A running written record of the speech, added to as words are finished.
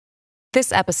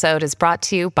This episode is brought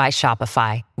to you by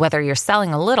Shopify. Whether you're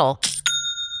selling a little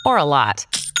or a lot,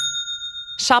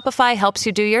 Shopify helps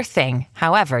you do your thing,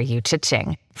 however you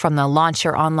cha-ching. From the launch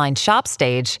your online shop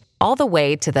stage, all the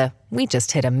way to the we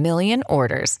just hit 1 million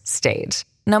orders stage.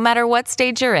 No matter what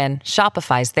stage you're in,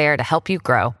 Shopify's there to help you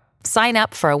grow. Sign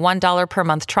up for a $1 per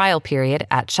month trial period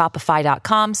at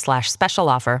shopify.com/special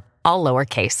offer, all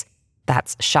lowercase.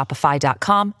 That's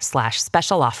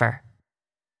shopify.com/special offer.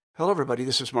 Hello, everybody.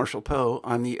 This is Marshall Poe.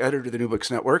 I'm the editor of the New Books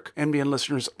Network. NBN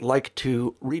listeners like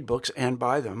to read books and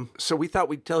buy them. So we thought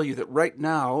we'd tell you that right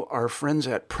now, our friends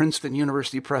at Princeton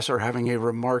University Press are having a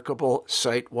remarkable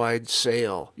site-wide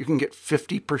sale. You can get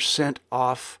 50%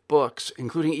 off books,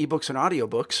 including ebooks and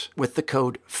audiobooks, with the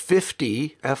code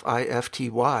 50,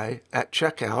 F-I-F-T-Y, at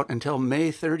checkout until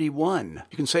May 31.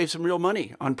 You can save some real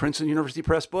money on Princeton University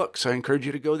Press books. I encourage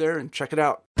you to go there and check it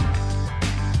out.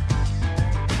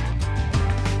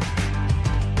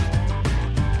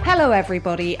 Hello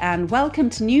everybody and welcome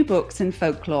to New Books in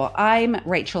Folklore. I'm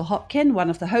Rachel Hopkin, one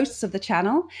of the hosts of the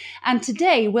channel, and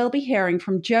today we'll be hearing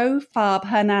from Jo Farb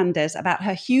Hernandez about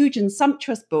her huge and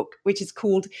sumptuous book, which is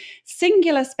called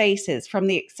Singular Spaces, From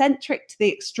the Eccentric to the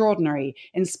Extraordinary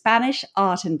in Spanish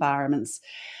Art Environments.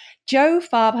 Jo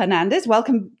Farb Hernandez,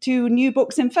 welcome to New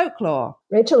Books in Folklore.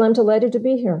 Rachel, I'm delighted to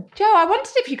be here. Jo, I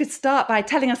wondered if you could start by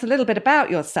telling us a little bit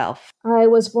about yourself. I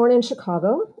was born in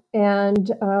Chicago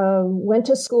and went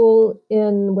to school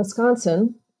in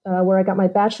Wisconsin, where I got my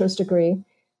bachelor's degree.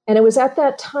 And it was at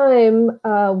that time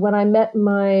when I met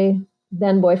my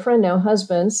then boyfriend, now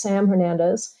husband, Sam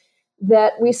Hernandez,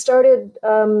 that we started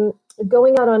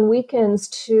going out on weekends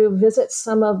to visit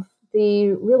some of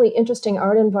the really interesting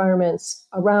art environments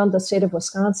around the state of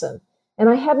Wisconsin. And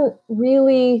I hadn't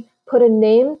really put a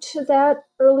name to that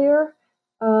earlier,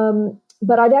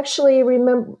 but I'd actually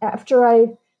remember after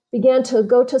I began to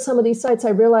go to some of these sites, I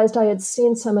realized I had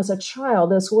seen some as a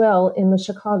child as well in the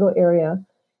Chicago area.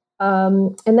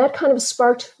 And that kind of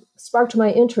sparked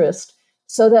my interest,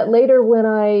 so that later when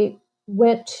I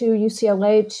went to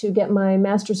UCLA to get my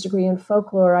master's degree in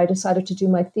folklore, I decided to do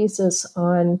my thesis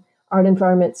on art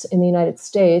environments in the United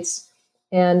States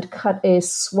and cut a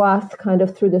swath kind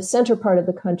of through the center part of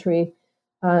the country,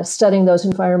 studying those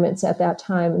environments at that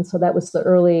time. And so that was the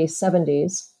early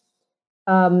 70s.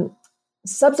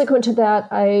 Subsequent to that,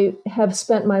 I have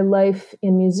spent my life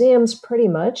in museums pretty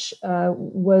much, had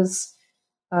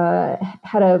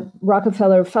a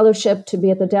Rockefeller Fellowship to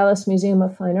be at the Dallas Museum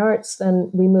of Fine Arts.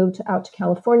 Then we moved out to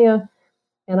California,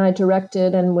 and I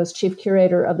directed and was chief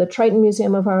curator of the Triton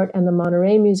Museum of Art and the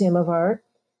Monterey Museum of Art.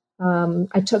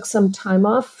 I took some time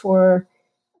off for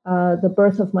the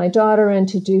birth of my daughter and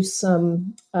to do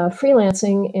some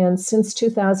freelancing. And since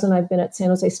 2000, I've been at San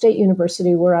Jose State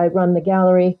University, where I run the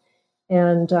gallery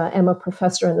and am a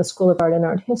professor in the School of Art and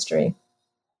Art History.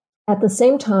 At the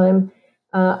same time,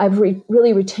 I've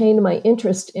really retained my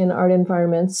interest in art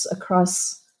environments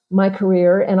across my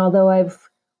career. And although I've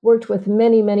worked with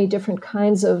many, many different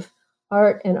kinds of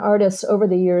art and artists over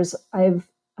the years, I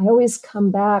always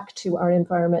come back to art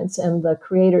environments and the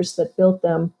creators that built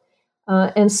them.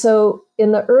 And so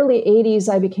in the early 80s,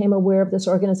 I became aware of this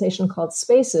organization called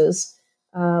SPACES,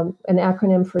 an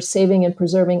acronym for Saving and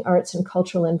Preserving Arts and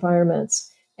Cultural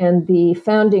Environments. And the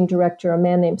founding director, a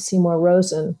man named Seymour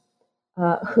Rosen,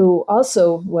 who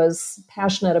also was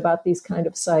passionate about these kind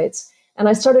of sites. And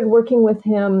I started working with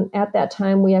him at that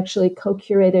time. We actually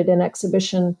co-curated an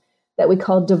exhibition that we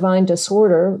called Divine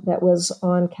Disorder that was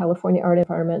on California art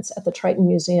environments at the Triton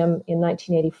Museum in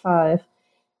 1985.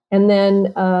 And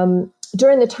then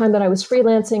during the time that I was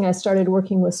freelancing, I started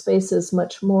working with Spaces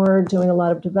much more, doing a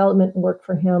lot of development work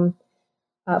for him,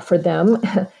 for them.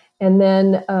 And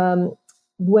then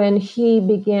when he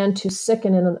began to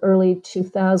sicken in the early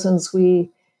 2000s, we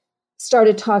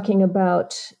started talking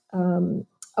about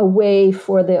a way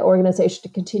for the organization to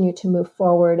continue to move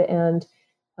forward. And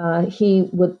he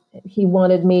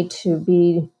wanted me to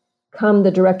become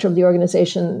the director of the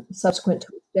organization subsequent to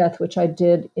his death, which I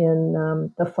did in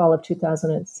the fall of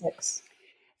 2006.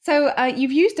 So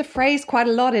you've used a phrase quite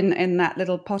a lot in that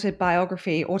little potted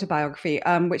autobiography,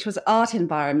 which was art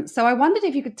environment. So I wondered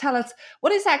if you could tell us,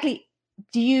 what exactly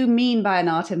do you mean by an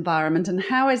art environment, and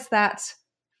how is that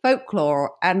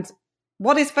folklore? And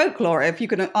what is folklore? If you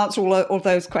can answer all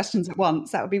those questions at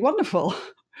once, that would be wonderful.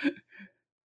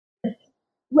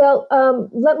 Well,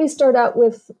 let me start out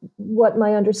with what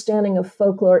my understanding of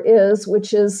folklore is,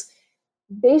 which is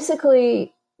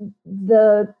basically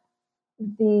the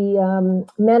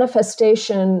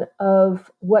manifestation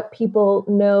of what people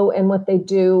know and what they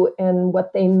do and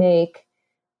what they make,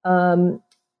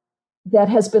 that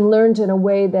has been learned in a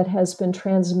way that has been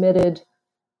transmitted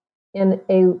in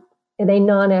a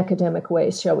non-academic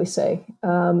way, shall we say.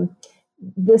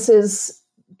 This is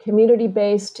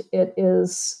community-based. It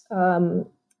is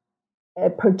a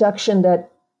production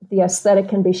that the aesthetic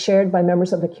can be shared by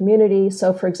members of the community.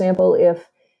 So, for example, if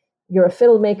you're a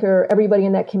fiddle maker, everybody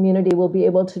in that community will be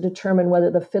able to determine whether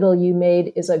the fiddle you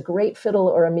made is a great fiddle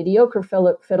or a mediocre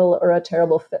fiddle or a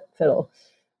terrible fiddle.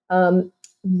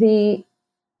 The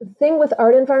thing with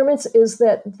art environments is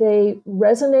that they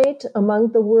resonate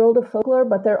among the world of folklore,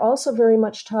 but they're also very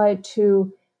much tied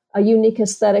to a unique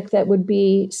aesthetic that would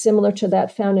be similar to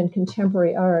that found in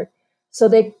contemporary art. So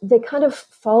they kind of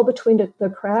fall between the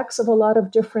cracks of a lot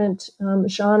of different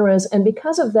genres. And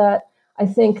because of that, I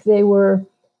think they were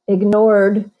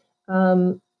ignored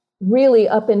really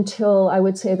up until, I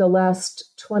would say, the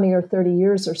last 20 or 30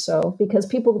 years or so, because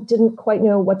people didn't quite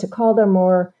know what to call them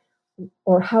or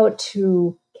how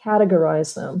to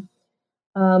categorize them.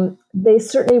 They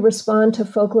certainly respond to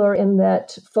folklore in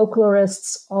that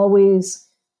folklorists always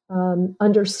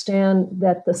understand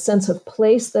that the sense of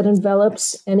place that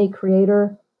envelops any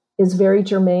creator is very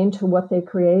germane to what they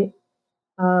create.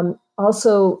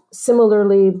 Also,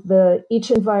 similarly, each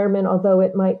environment, although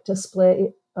it might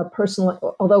display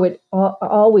although it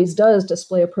always does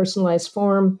display a personalized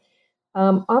form,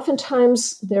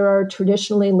 oftentimes there are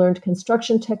traditionally learned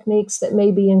construction techniques that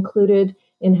may be included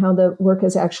in how the work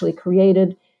is actually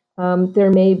created.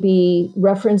 There may be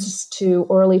reference to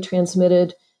orally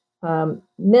transmitted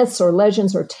myths or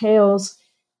legends or tales.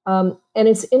 And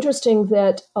it's interesting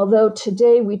that although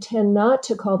today we tend not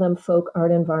to call them folk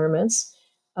art environments,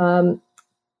 in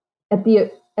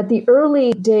the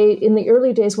early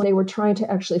days when they were trying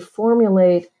to actually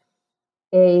formulate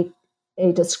a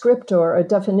descriptor, a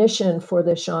definition for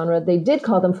this genre, they did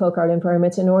call them folk art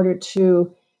environments in order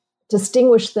to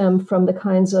distinguish them from the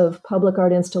kinds of public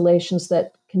art installations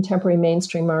that contemporary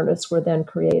mainstream artists were then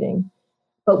creating.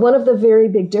 But one of the very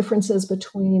big differences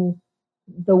between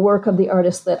the work of the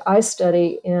artists that I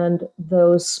study and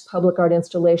those public art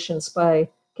installations by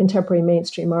contemporary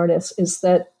mainstream artists is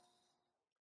that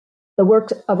the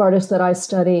work of artists that I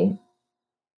study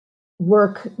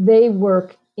work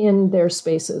in their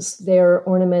spaces. They're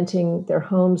ornamenting their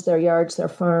homes, their yards, their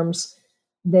farms.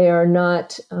 They are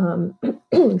not,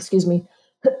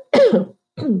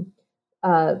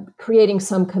 creating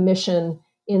some commission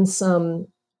in some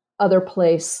other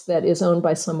place that is owned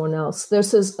by someone else.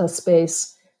 This is a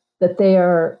space that they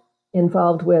are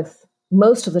involved with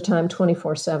most of the time,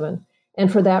 24/7.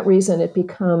 And for that reason, it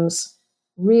becomes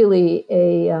really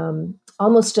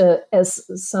as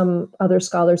some other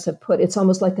scholars have put, it's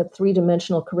almost like a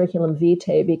three-dimensional curriculum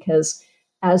vitae, because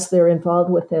as they're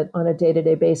involved with it on a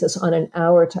day-to-day basis, on an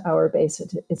hour-to-hour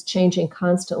basis, it's changing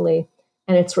constantly,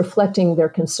 and it's reflecting their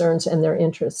concerns and their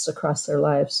interests across their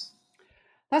lives.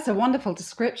 That's a wonderful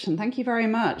description. Thank you very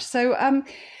much. So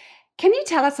can you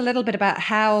tell us a little bit about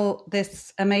how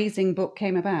this amazing book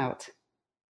came about?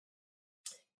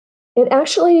 It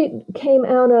actually came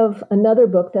out of another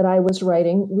book that I was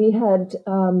writing. We had,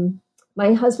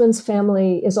 my husband's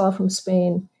family is all from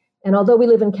Spain. And although we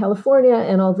live in California,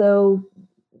 and although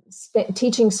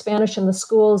teaching Spanish in the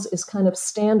schools is kind of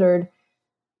standard,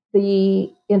 the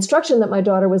instruction that my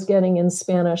daughter was getting in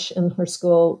Spanish in her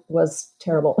school was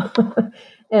terrible.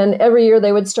 And every year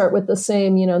they would start with the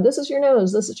same, this is your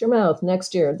nose, this is your mouth.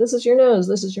 Next year, this is your nose,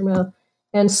 this is your mouth.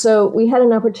 And so we had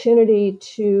an opportunity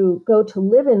to go to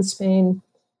live in Spain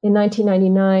in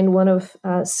 1999. One of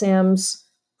Sam's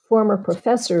former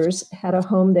professors had a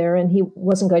home there, and he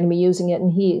wasn't going to be using it.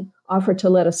 And he offered to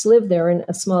let us live there in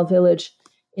a small village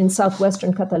in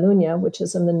southwestern Catalonia, which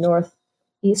is in the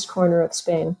northeast corner of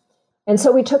Spain. And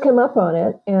so we took him up on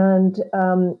it, and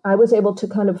I was able to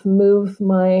kind of move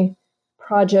my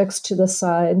projects to the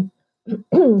side.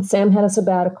 Sam had a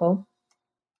sabbatical,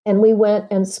 and we went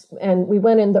and we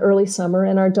went in the early summer,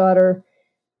 and our daughter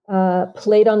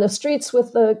played on the streets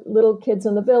with the little kids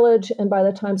in the village. And by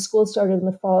the time school started in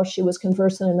the fall, she was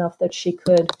conversant enough that she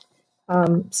could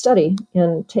study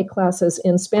and take classes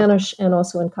in Spanish and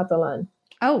also in Catalan.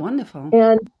 Oh, wonderful.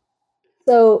 And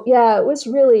so, yeah, it was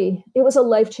a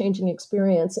life-changing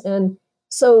experience. And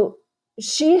so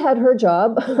she had her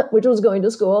job, which was going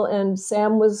to school, and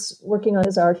Sam was working on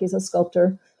his art. He's a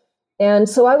sculptor. And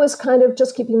so I was kind of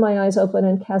just keeping my eyes open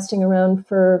and casting around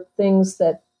for things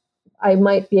that I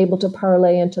might be able to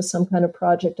parlay into some kind of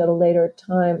project at a later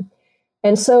time.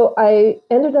 And so I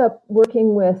ended up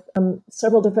working with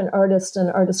several different artists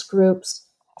and artist groups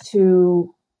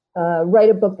to write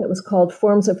a book that was called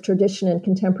Forms of Tradition in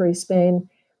Contemporary Spain,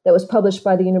 that was published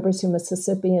by the University of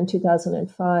Mississippi in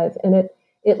 2005. And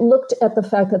it looked at the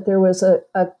fact that there was a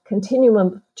continuum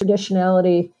of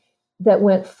traditionality that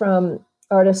went from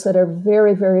artists that are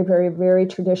very, very, very, very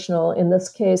traditional. In this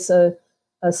case, a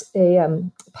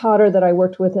potter that I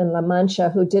worked with in La Mancha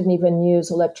who didn't even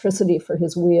use electricity for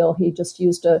his wheel. He just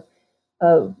used a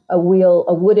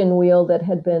wooden wheel that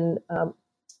had been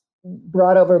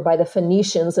brought over by the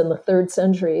Phoenicians in the 3rd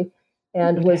century,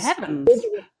 and was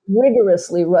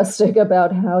rigorously rustic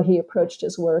about how he approached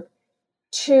his work.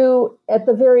 To, at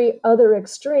the very other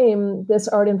extreme, this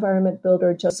art environment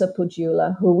builder, Josep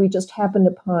Pujula, who we just happened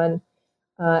upon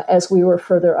as we were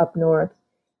further up north.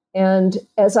 And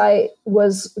as I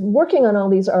was working on all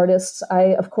these artists,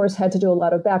 I, of course, had to do a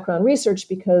lot of background research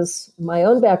because my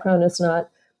own background is not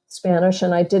Spanish,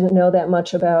 and I didn't know that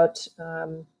much about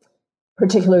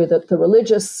particularly the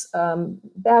religious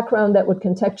background that would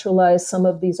contextualize some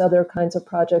of these other kinds of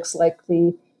projects, like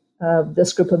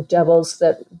this group of devils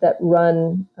that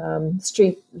run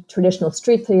traditional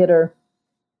street theater,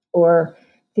 or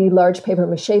the large paper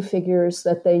mache figures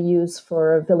that they use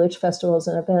for village festivals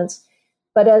and events.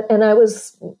 And I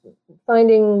was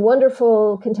finding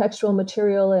wonderful contextual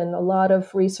material and a lot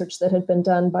of research that had been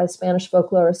done by Spanish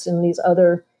folklorists in these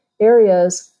other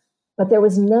areas, but there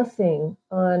was nothing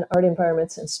on art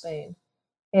environments in Spain.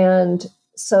 And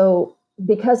so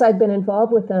because I'd been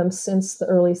involved with them since the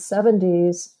early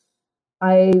 70s,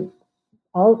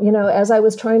 as I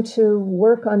was trying to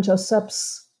work on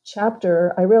Josep's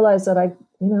chapter, I realized that I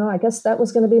guess that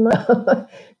was going to be my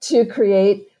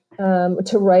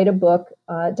to write a book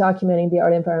documenting the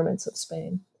art environments of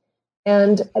Spain.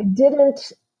 And I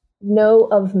didn't know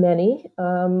of many.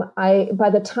 By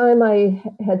the time I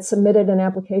had submitted an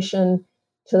application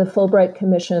to the Fulbright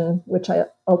Commission, which I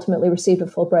ultimately received a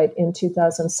Fulbright in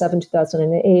 2007,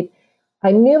 2008,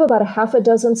 I knew of about a half a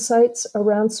dozen sites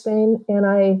around Spain, and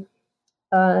I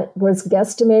was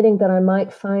guesstimating that I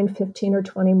might find 15 or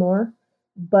 20 more.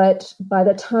 But by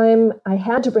the time I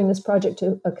had to bring this project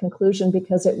to a conclusion,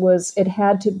 because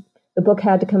the book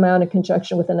had to come out in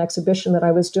conjunction with an exhibition that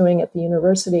I was doing at the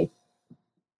university,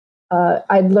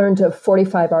 I'd learned of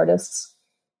 45 artists.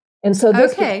 And so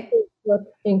this book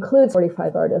includes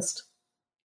 45 artists,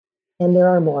 and there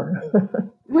are more.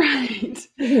 Right.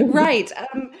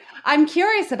 I'm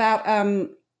curious about,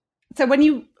 so when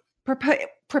you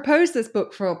proposed this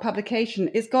book for publication,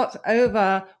 it's got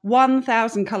over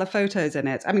 1,000 color photos in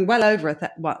it. I mean, well over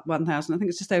 1,000. I think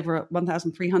it's just over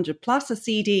 1,300, plus a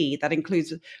CD that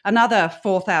includes another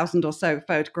 4,000 or so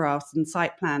photographs and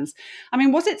site plans. I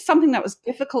mean, was it something that was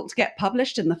difficult to get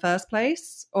published in the first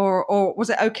place, or was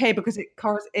it okay because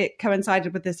it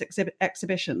coincided with this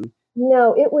exhibition?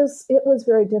 No, it was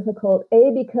very difficult.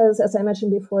 Because, as I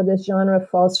mentioned before, this genre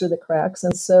falls through the cracks,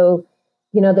 and so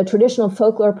the traditional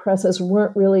folklore presses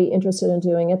weren't really interested in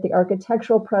doing it. The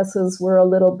architectural presses were a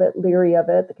little bit leery of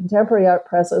it. The contemporary art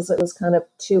presses, it was kind of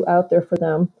too out there for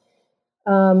them.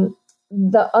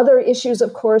 The other issues,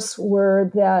 of course, were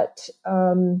that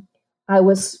I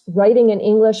was writing in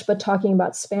English but talking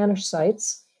about Spanish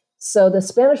sites. So the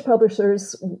Spanish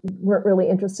publishers weren't really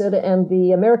interested, and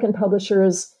the American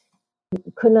publishers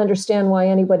couldn't understand why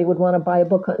anybody would want to buy a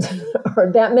book on, or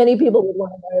that many people would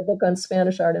want to buy a book on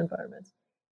Spanish art environments.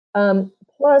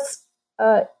 Plus,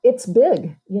 it's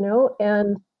big,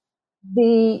 and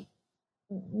the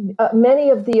many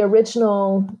of the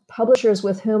original publishers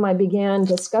with whom I began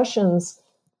discussions,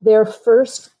 their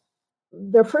first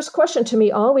question to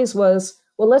me always was,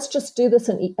 well, let's just do this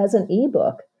as an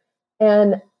ebook.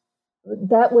 And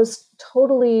that was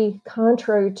totally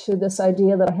contrary to this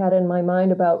idea that I had in my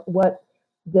mind about what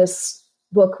this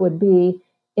book would be,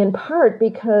 in part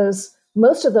because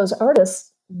most of those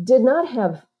artists did not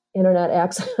have internet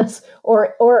access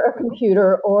or a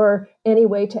computer or any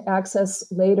way to access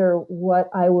later what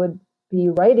I would be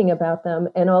writing about them.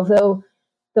 And although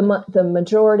the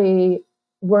majority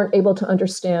weren't able to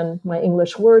understand my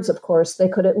English words, of course, they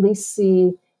could at least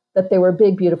see that they were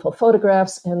big, beautiful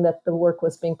photographs and that the work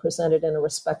was being presented in a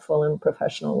respectful and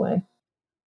professional way.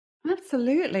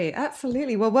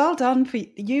 Absolutely. Well done for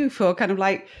you for kind of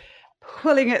like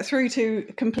pulling it through to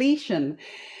completion.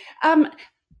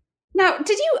 Now,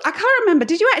 I can't remember,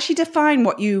 did you actually define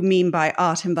what you mean by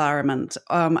art environment?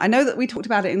 I know that we talked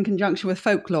about it in conjunction with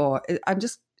folklore. I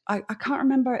can't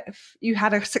remember if you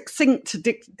had a succinct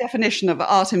definition of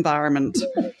art environment.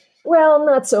 Well,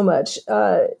 not so much.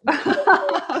 They're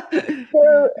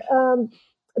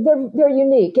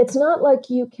unique. It's not like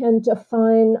you can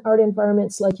define art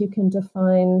environments like you can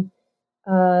define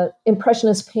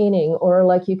Impressionist painting, or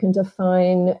like you can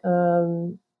define,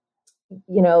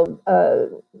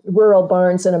 rural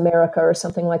barns in America or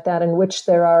something like that, in which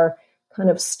there are kind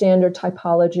of standard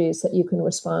typologies that you can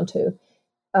respond to.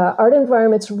 Art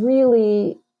environments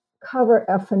really cover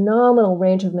a phenomenal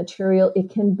range of material. It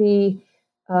can be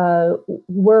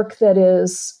work that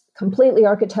is completely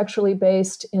architecturally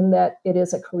based in that it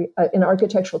is an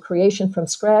architectural creation from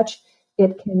scratch.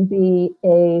 It can be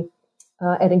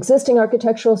an existing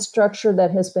architectural structure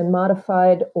that has been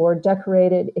modified or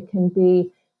decorated. It can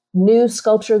be new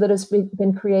sculpture that has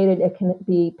been created. It can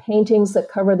be paintings that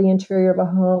cover the interior of a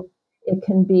home. It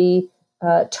can be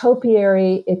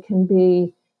topiary. It can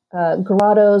be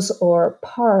grottos or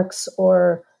parks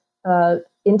or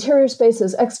interior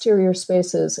spaces, exterior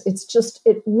spaces.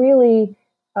 It really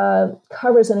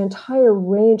covers an entire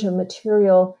range of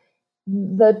material.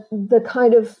 The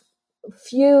kind of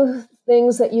few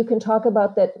things that you can talk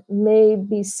about that may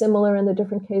be similar in the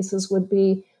different cases would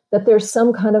be that there's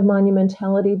some kind of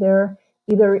monumentality there,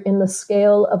 either in the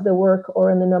scale of the work or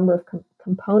in the number of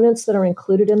components that are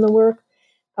included in the work.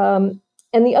 And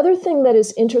the other thing that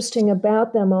is interesting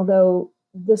about them, although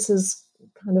this is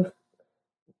kind of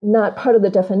not part of the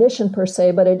definition per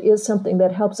se, but it is something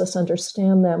that helps us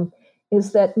understand them,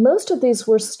 is that most of these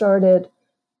were started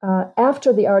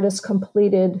after the artist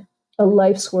completed a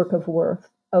life's work of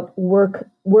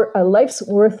a life's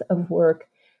worth of work,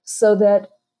 so that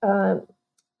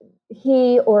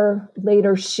he or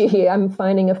later she, I'm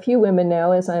finding a few women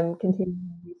now as I'm continuing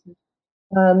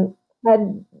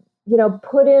had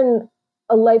put in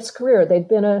a life's career. They'd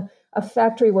been a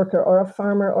factory worker or a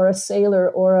farmer or a sailor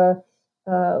or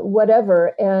a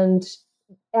whatever, and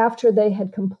after they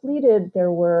had completed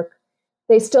their work,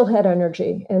 they still had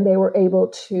energy, and they were able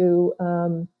to.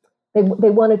 They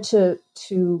wanted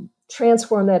to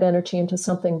transform that energy into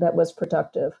something that was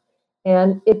productive,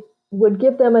 and it would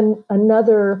give them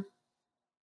another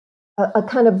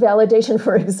kind of validation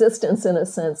for existence, in a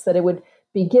sense, that it would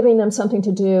be giving them something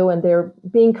to do, and they're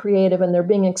being creative and they're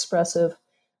being expressive,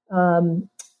 and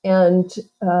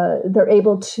they're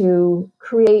able to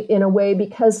create in a way,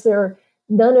 because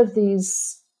none of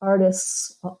these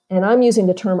artists, and I'm using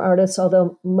the term artists,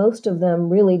 although most of them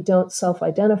really don't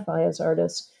self-identify as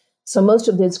artists. So most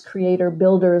of these creator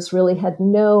builders really had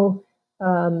no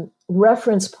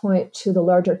reference point to the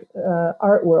larger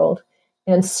art world.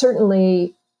 And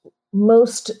certainly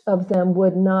most of them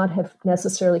would not have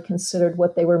necessarily considered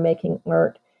what they were making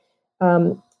art.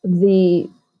 The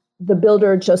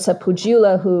builder, Josep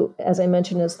Pujula, who, as I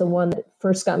mentioned, is the one that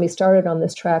first got me started on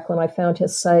this track when I found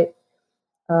his site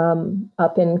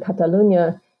up in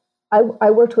Catalonia,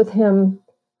 I worked with him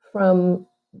from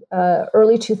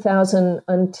early 2000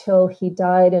 until he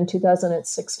died in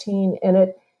 2016. And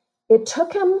it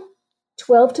took him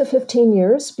 12 to 15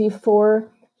 years before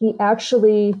he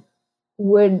actually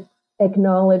would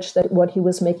acknowledge that what he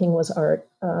was making was art.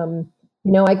 I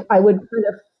would kind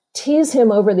of tease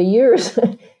him over the years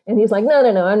and he's like, no,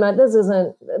 I'm not, this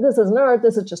isn't art.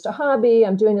 This is just a hobby.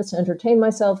 I'm doing this to entertain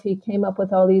myself. He came up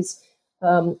with all these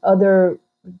other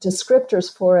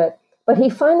descriptors for it. But he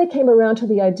finally came around to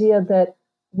the idea that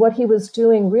what he was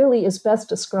doing really is best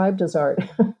described as art.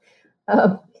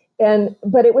 But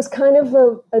it was kind of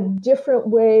a different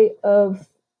way of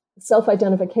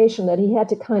self-identification that he had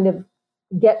to kind of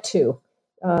get to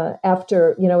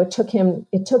after, it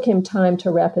took him time to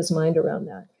wrap his mind around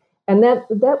that. And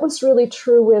that was really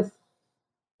true with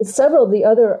several of the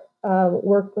other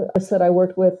works that I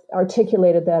worked with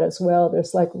articulated that as well.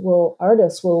 There's like, well,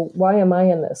 artists, well, why am I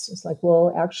in this? It's like,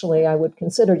 well, actually, I would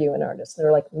consider you an artist.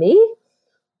 They're like, me?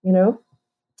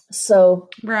 So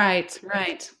right.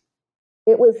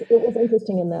 It was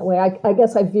interesting in that way. I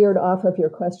guess I veered off of your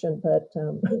question, but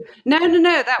no.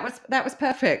 That was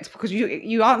perfect, because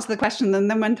you answered the question and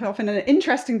then went off in an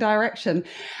interesting direction.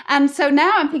 And so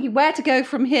now I'm thinking where to go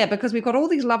from here, because we've got all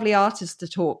these lovely artists to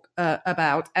talk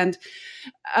about. And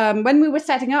when we were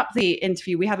setting up the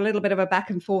interview, we had a little bit of a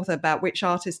back and forth about which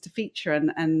artists to feature,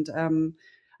 and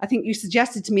I think you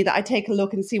suggested to me that I take a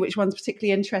look and see which ones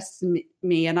particularly interested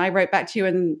me. And I wrote back to you,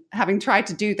 and having tried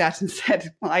to do that, and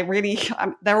said, well,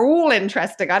 they're all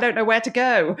interesting. I don't know where to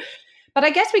go. But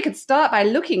I guess we could start by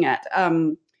looking at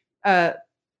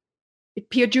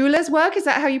Pujula's work. Is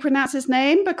that how you pronounce his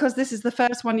name? Because this is the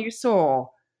first one you saw.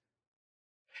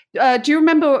 Do you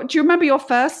remember your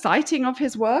first sighting of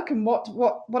his work and what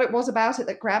it was about it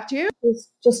that grabbed you? It's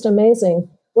just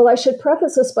amazing. Well, I should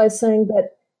preface this by saying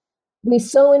that we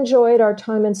so enjoyed our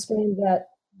time in Spain that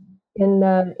in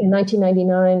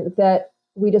 1999 that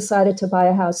we decided to buy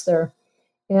a house there.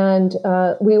 And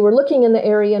we were looking in the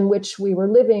area in which we were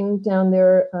living down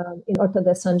there in Horta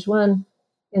de Sant Joan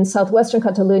in southwestern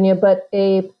Catalonia. But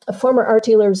a former art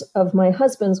dealer of my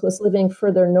husband's was living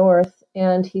further north.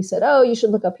 And he said, oh, you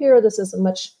should look up here. This is a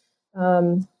much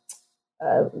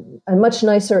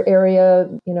nicer area,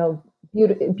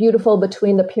 beautiful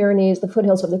between the Pyrenees, the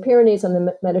foothills of the Pyrenees and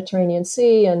the Mediterranean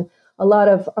Sea, and a lot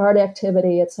of art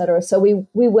activity, et cetera. So we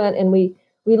went and we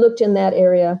looked in that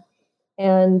area,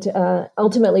 and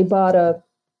ultimately bought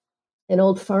an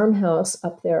old farmhouse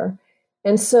up there.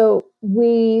 And so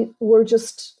we were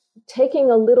just taking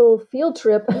a little field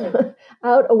trip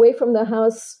out away from the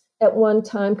house at one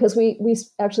time, because we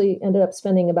actually ended up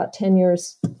spending about 10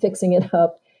 years fixing it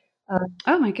up.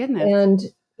 Oh my goodness. And,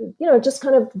 just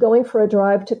kind of going for a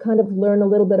drive to kind of learn a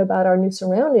little bit about our new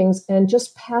surroundings, and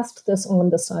just passed this on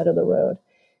the side of the road.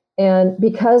 And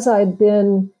because I'd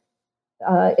been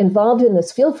involved in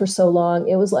this field for so long,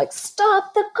 it was like,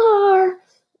 stop the car.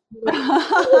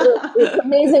 It's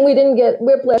amazing we didn't get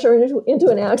whiplash or into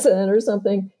an accident or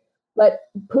something. But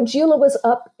Pujula was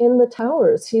up in the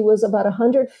towers. He was about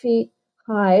 100 feet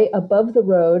high above the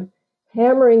road,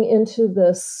 hammering into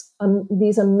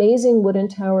these amazing wooden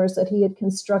towers that he had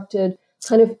constructed,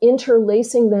 kind of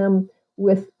interlacing them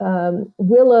with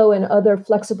willow and other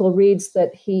flexible reeds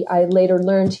that I later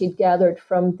learned he'd gathered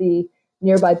from the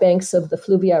nearby banks of the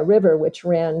Fluvia River, which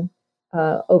ran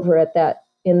over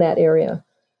in that area.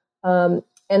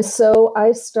 And so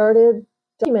I started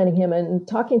documenting him and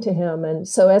talking to him. And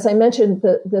so, as I mentioned,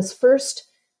 this first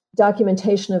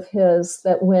documentation of his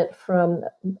that went from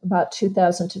about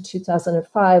 2000 to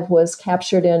 2005 was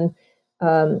captured in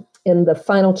the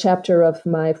final chapter of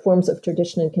my Forms of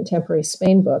Tradition in Contemporary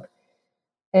Spain book.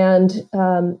 And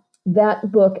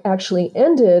that book actually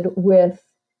ended with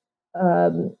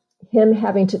him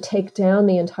having to take down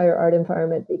the entire art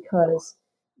environment because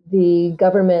the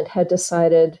government had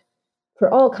decided,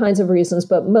 for all kinds of reasons,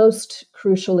 but most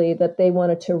crucially, that they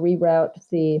wanted to reroute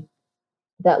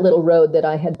that little road that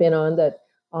I had been on that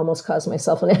almost caused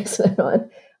myself an accident on.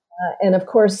 And of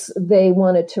course, they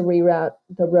wanted to reroute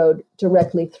the road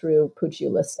directly through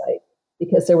Pujula's site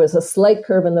because there was a slight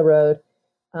curve in the road.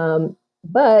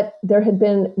 But there had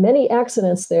been many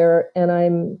accidents there, and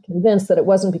I'm convinced that it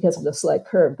wasn't because of the slight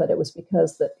curve, but it was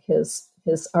because that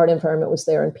his art environment was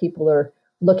there and people are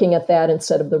looking at that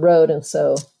instead of the road. And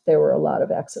so there were a lot of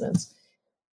accidents.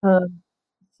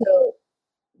 So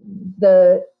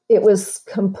it was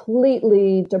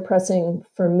completely depressing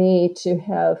for me to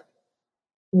have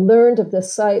learned of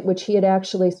this site, which he had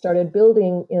actually started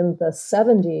building in the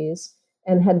 70s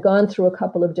and had gone through a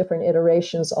couple of different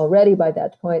iterations already by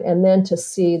that point, and then to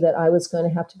see that I was going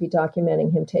to have to be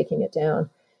documenting him taking it down.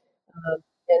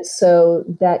 And so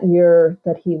that year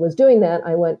that he was doing that,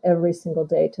 I went every single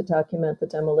day to document the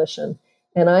demolition.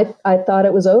 And I thought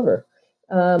it was over.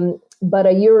 But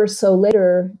a year or so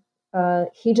later,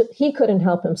 he couldn't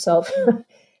help himself.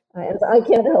 And I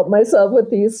can't help myself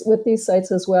with these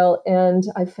sites as well. And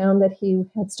I found that he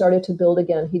had started to build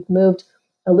again. He'd moved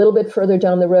a little bit further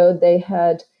down the road. They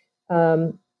had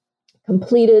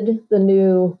completed the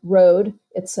new road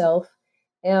itself.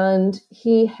 And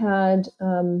he had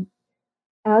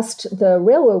asked the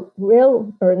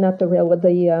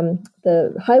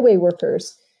the highway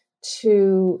workers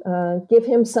to give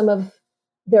him some of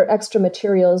their extra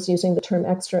materials, using the term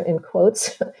extra in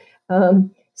quotes.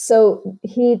 So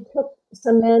he took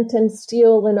cement and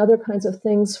steel and other kinds of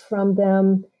things from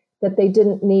them that they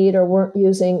didn't need or weren't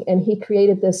using. And he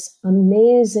created this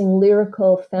amazing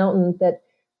lyrical fountain that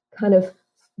kind of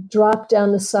dropped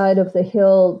down the side of the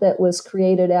hill that was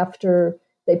created after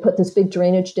they put this big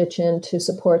drainage ditch in to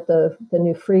support the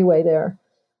new freeway there.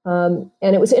 And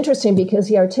it was interesting because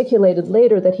he articulated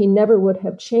later that he never would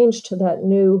have changed to that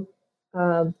new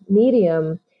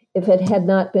medium if it had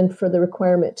not been for the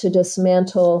requirement to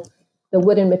dismantle the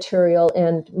wooden material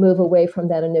and move away from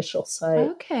that initial site.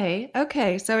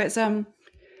 Okay. So it's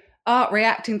art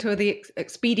reacting to the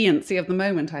expediency of the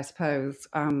moment, I suppose.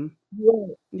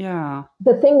 Yeah.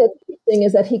 The thing that's interesting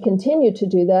is that he continued to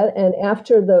do that, and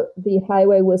after the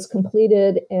highway was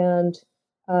completed and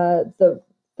the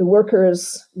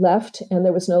workers left, and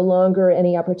there was no longer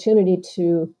any opportunity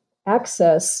to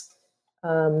access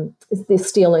the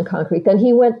steel and concrete, then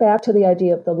he went back to the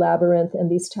idea of the labyrinth and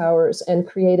these towers and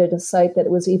created a site that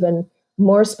was even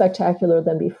more spectacular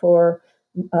than before.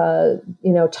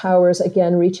 Towers,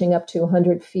 again, reaching up to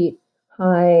 100 feet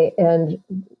high, and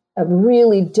a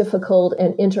really difficult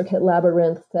and intricate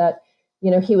labyrinth that,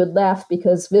 he would laugh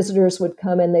because visitors would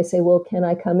come and they say, well, can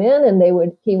I come in? And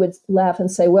he would laugh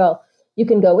and say, well, you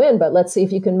can go in, but let's see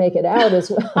if you can make it out as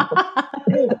well.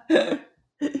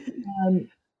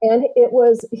 And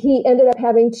he ended up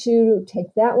having to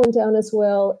take that one down as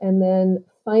well. And then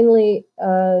finally,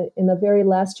 in the very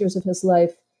last years of his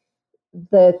life,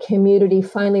 the community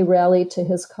finally rallied to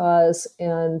his cause,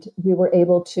 and we were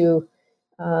able to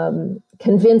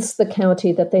convince the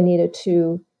county that they needed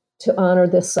to to honor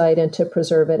this site and to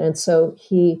preserve it. And so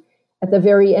he, at the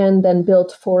very end, then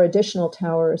built 4 additional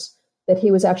towers that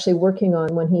he was actually working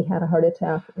on when he had a heart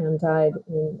attack and died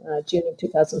in June of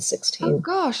 2016. Oh,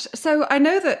 gosh. So I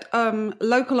know that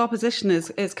local opposition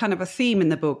is kind of a theme in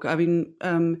the book. I mean,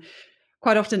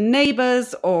 quite often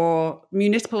neighbors or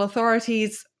municipal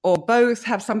authorities or both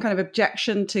have some kind of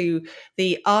objection to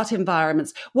the art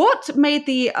environments. What made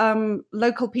the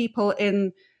local people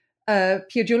in Pio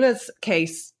Giulia's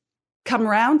case come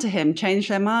around to him, change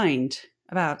their mind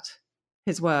about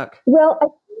his work? Well, I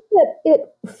think that it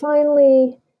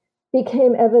finally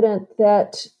became evident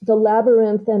that the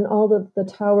labyrinth and all the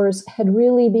towers had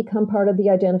really become part of the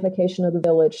identification of the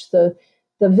village. The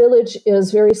village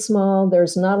is very small.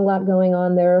 There's not a lot going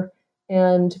on there.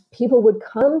 And people would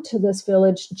come to this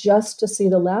village just to see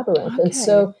the labyrinth. Okay. And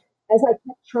so as I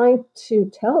kept trying to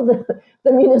tell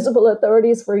the municipal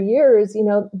authorities for years,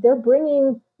 they're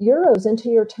bringing Euros into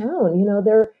your town.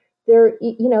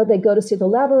 They go to see the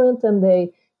labyrinth and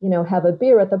they, have a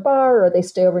beer at the bar, or they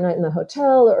stay overnight in the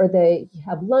hotel, or they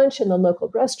have lunch in the local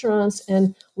restaurants.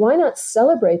 And why not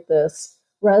celebrate this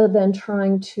rather than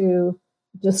trying to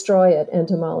destroy it and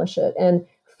demolish it? And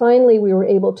finally, we were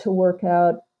able to work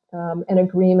out an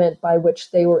agreement by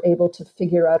which they were able to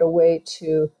figure out a way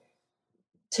to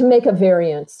make a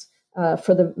variance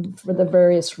for the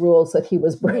various rules that he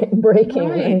was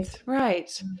breaking.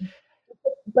 Right.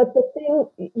 But the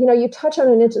thing, you touch on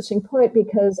an interesting point,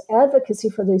 because advocacy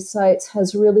for these sites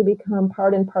has really become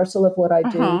part and parcel of what I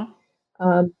do.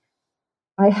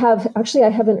 I have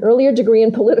an earlier degree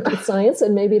in political science,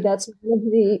 and maybe that's one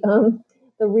of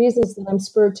the reasons that I'm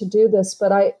spurred to do this.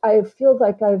 But I feel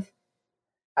like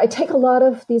I take a lot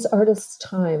of these artists'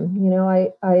 time.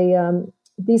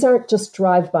 These aren't just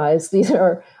drive-bys. These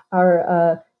are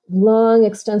long,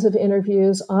 extensive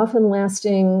interviews, often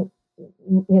lasting,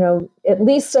 at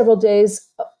least several days,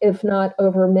 if not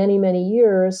over many, many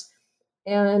years.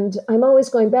 And I'm always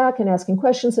going back and asking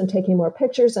questions and taking more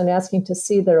pictures and asking to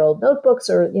see their old notebooks,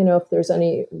 or, if there's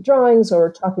any drawings,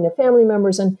 or talking to family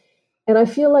members. And I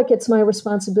feel like it's my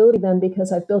responsibility then,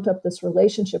 because I've built up this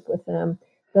relationship with them,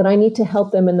 that I need to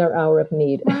help them in their hour of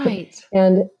need. Right.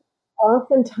 And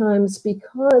oftentimes,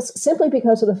 simply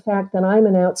because of the fact that I'm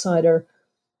an outsider,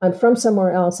 I'm from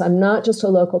somewhere else, I'm not just a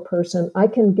local person, I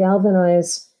can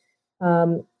galvanize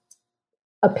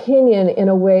opinion in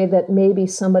a way that maybe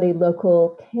somebody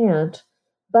local can't.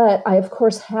 But I, of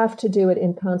course, have to do it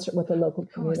in concert with the local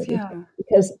community,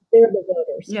 because they're the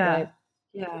voters. Yeah. Right?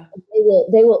 Yeah.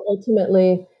 They will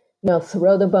ultimately,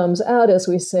 throw the bums out, as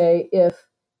we say, if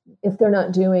they're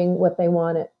not doing what they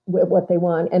want.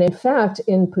 And in fact,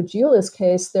 in Pugiula's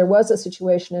case, there was a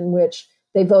situation in which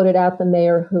they voted out the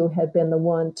mayor who had been the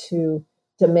one to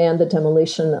demand the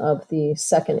demolition of the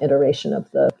second iteration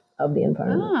of the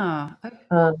environment. Okay.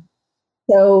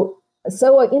 So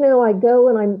I go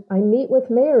and I meet with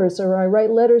mayors, or I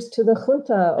write letters to the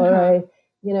junta, or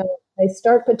I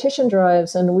start petition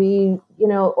drives, and we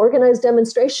organize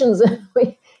demonstrations, and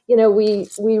we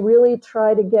really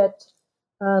try to get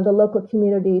the local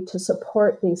community to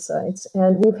support these sites.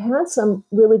 And we've had some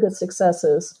really good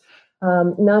successes.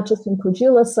 Not just in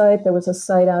Pugiula's site. There was a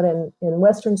site out in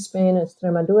Western Spain, in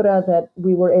Extremadura, that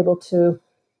we were able to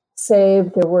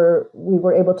save. We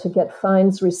were able to get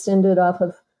fines rescinded off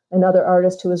of another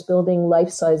artist who was building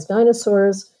life-size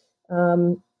dinosaurs.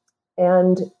 And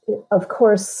of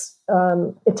course,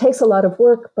 it takes a lot of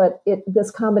work, but this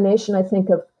combination, I think,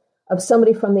 of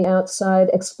somebody from the outside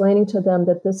explaining to them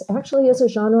that this actually is a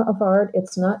genre of art.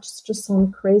 It's not just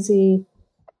some crazy,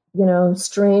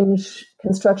 strange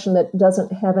construction that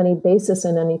doesn't have any basis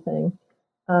in anything.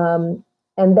 And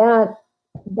that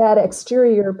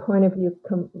exterior point of view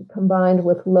combined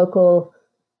with local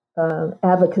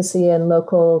advocacy and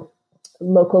local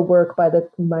work by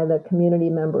the community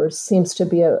members seems to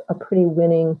be a pretty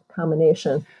winning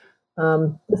combination.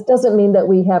 This doesn't mean that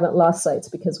we haven't lost sites,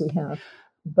 because we have,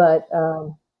 but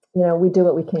we do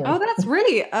what we can. Oh, that's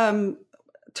really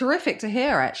terrific to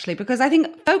hear, actually, because I think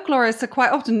folklorists are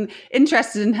quite often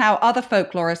interested in how other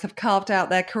folklorists have carved out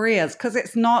their careers, because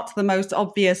it's not the most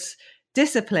obvious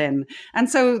discipline. And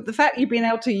so the fact you've been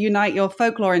able to unite your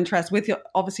folklore interest with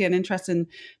obviously an interest in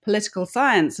political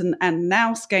science and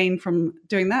now gain from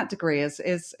doing that degree is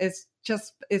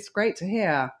great to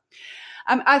hear.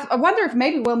 I wonder if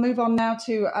maybe we'll move on now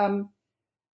to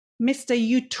Mr.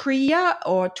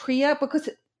 Utria, because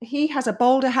he has a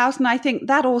boulder house, and I think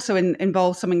that also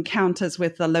involves some encounters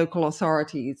with the local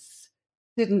authorities,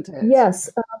 didn't it?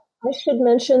 Yes. I should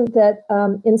mention that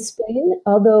in Spain,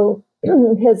 although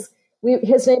his name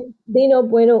is Lino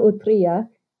Bueno Utria,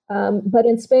 but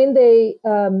in Spain they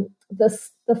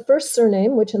the first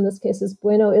surname, which in this case is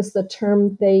Bueno, is the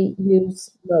term they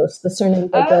use most, the surname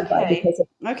they go by, because of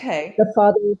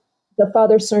the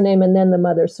father's surname and then the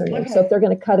mother's surname. So if they're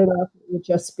going to cut it off, it would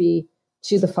just be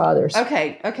to the fathers.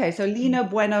 Okay. So Lino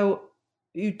Bueno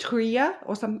Utria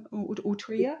or some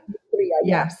Utria?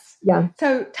 Yes. Yeah.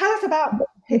 So tell us about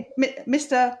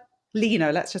Mr.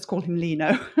 Lino. Let's just call him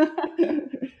Lino.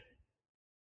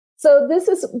 So this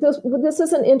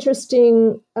is an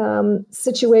interesting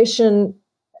situation,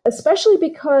 especially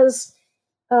because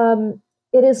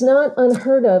it is not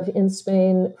unheard of in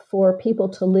Spain for people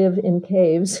to live in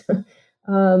caves.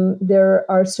 There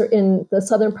are in the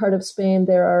southern part of Spain,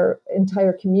 there are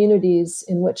entire communities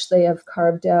in which they have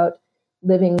carved out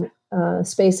living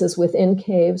spaces within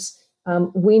caves.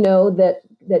 We know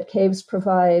that caves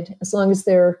provide, as long as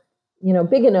they're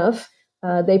big enough,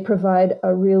 they provide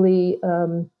a really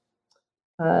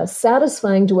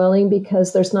satisfying dwelling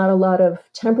because there's not a lot of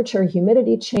temperature,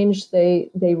 humidity change. They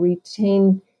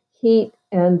retain heat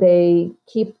and they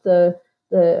keep the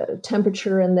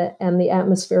temperature and the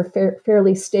atmosphere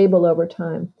fairly stable over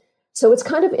time. So it's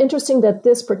kind of interesting that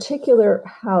this particular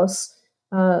house,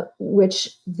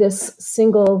 which this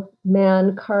single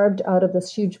man carved out of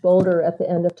this huge boulder at the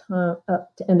end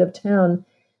of town,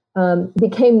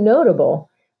 became notable.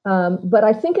 But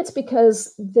I think it's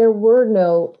because there were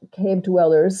no cave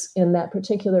dwellers in that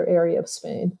particular area of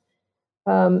Spain.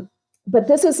 But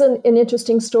this is an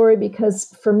interesting story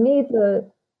because for me,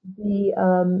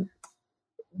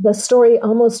 the story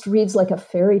almost reads like a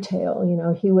fairy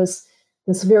tale. He was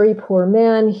this very poor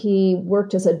man. He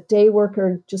worked as a day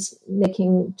worker, just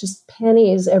making just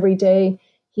pennies every day.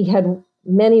 He had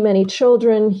many, many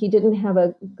children. He didn't have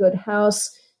a good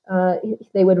house.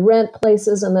 They would rent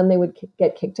places and then they would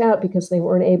get kicked out because they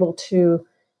weren't able to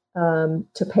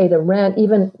pay the rent,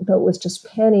 even though it was just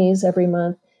pennies every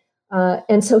month.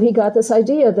 And so he got this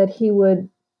idea that he would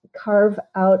carve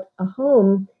out a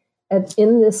home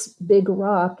in this big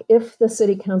rock if the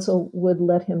city council would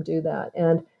let him do that.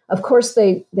 And of course,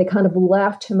 they kind of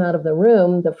laughed him out of the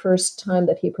room the first time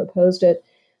that he proposed it.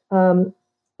 And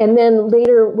then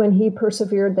later, when he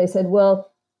persevered, they said, well,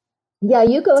 yeah,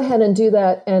 you go ahead and do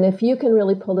that. And if you can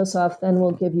really pull this off, then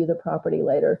we'll give you the property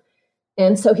later.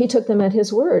 And so he took them at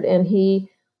his word and he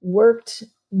worked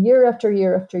year after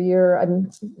year after year.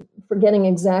 I'm forgetting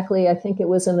exactly. I think it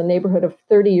was in the neighborhood of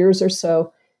 30 years or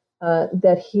so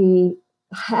that he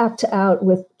hacked out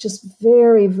with just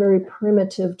very, very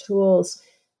primitive tools,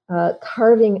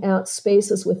 carving out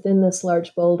spaces within this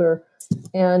large boulder.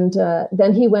 And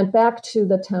then he went back to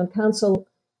the town council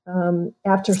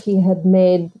after he had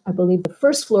made, I believe, the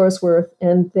first floor's worth,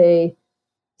 and they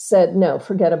said, no,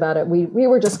 forget about it. We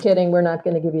were just kidding. We're not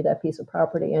going to give you that piece of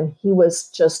property. And he was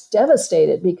just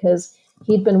devastated because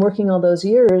he'd been working all those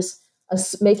years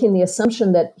making the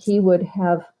assumption that he would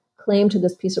have claim to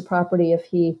this piece of property if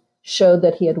he showed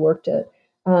that he had worked it.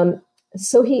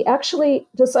 So he actually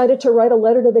decided to write a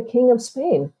letter to the King of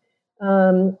Spain.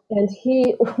 And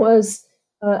he was,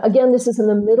 again, this is in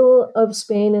the middle of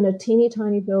Spain in a teeny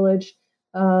tiny village.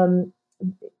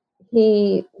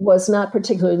 He was not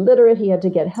particularly literate. He had to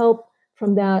get help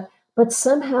from that. But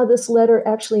somehow this letter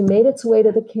actually made its way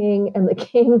to the king, and the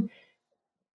king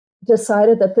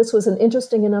decided that this was an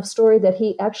interesting enough story that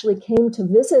he actually came to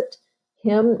visit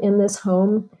him in this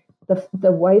home.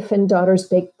 The wife and daughters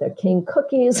baked the king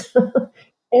cookies,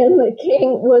 and the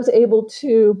king was able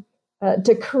to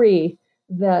decree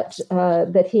that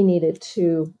he needed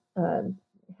to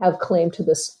have claim to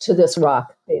this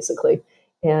rock, basically,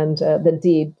 and the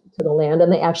deed to the land.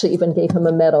 And they actually even gave him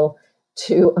a medal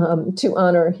to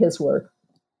honor his work.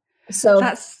 So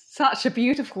that's such a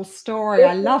beautiful story.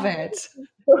 I love it.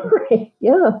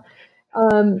 Yeah.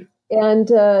 And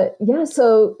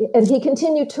he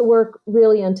continued to work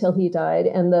really until he died.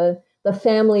 And the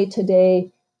family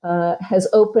today has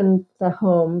opened the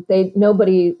home.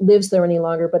 Nobody lives there any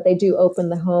longer, but they do open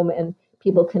the home, and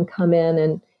people can come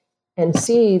in and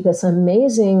see this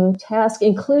amazing task,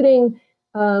 including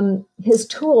his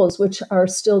tools, which are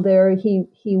still there.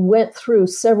 He went through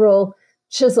several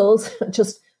chisels,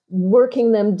 just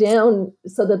working them down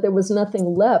so that there was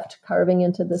nothing left carving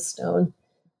into the stone.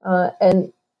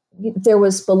 And there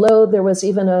was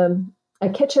even a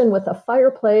kitchen with a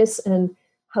fireplace, and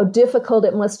how difficult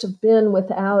it must have been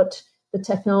without the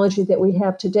technology that we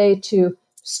have today to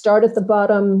start at the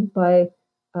bottom by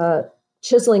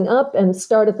chiseling up and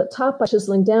start at the top by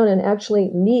chiseling down and actually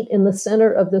meet in the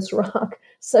center of this rock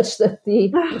such that the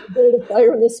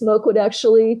fire and the smoke would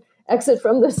actually exit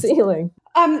from the ceiling.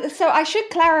 So I should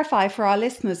clarify for our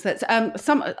listeners that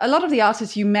a lot of the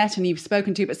artists you met and you've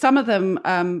spoken to, but some of them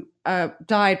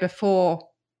died before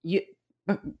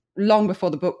long before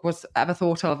the book was ever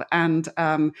thought of. And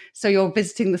so you're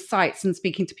visiting the sites and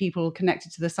speaking to people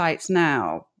connected to the sites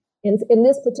now. In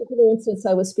this particular instance,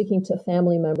 I was speaking to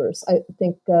family members. I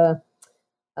think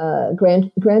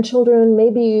grandchildren,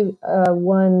 maybe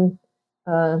one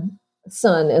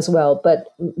son as well, but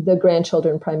the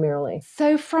grandchildren primarily.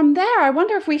 So from there, I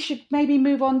wonder if we should maybe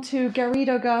move on to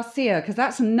Garrido Garcia, because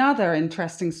that's another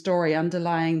interesting story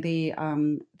underlying the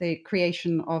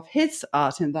creation of his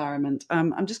art environment.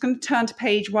 I'm just going to turn to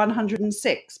page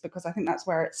 106 because I think that's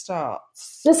where it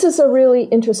starts. This is a really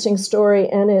interesting story,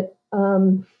 and it,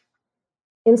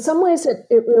 in some ways, it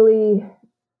really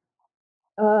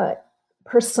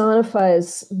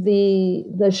personifies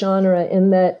the genre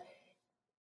in that.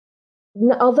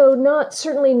 Although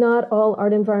certainly not all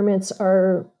art environments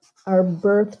are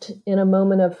birthed in a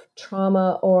moment of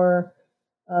trauma or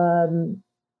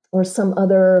some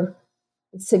other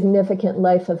significant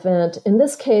life event. In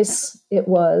this case, it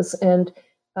was. And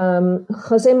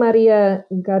Jose Maria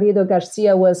Garrido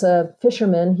Garcia was a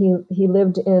fisherman. He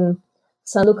lived in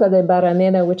Sanlúcar de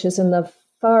Barrameda, which is in the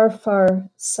far, far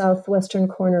southwestern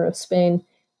corner of Spain,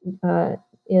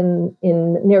 in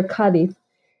near Cádiz,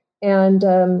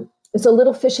 and it's a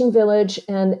little fishing village,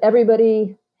 and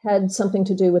everybody had something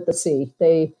to do with the sea.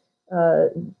 The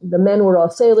men were all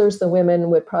sailors, the women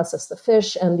would process the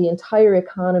fish, and the entire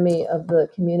economy of the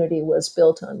community was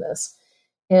built on this.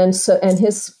 And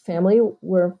his family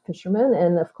were fishermen,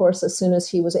 and of course, as soon as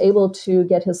he was able to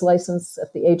get his license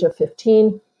at the age of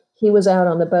 15, he was out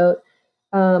on the boat.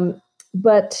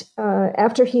 But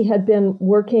after he had been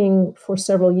working for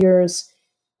several years,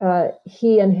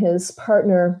 he and his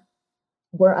partner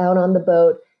were out on the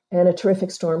boat, and a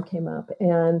terrific storm came up,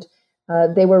 and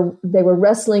they were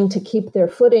wrestling to keep their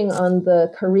footing on the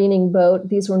careening boat.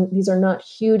 These are not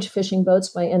huge fishing boats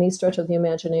by any stretch of the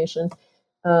imagination,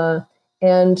 and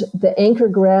the anchor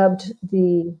grabbed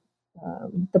the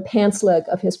pants leg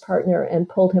of his partner and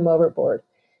pulled him overboard.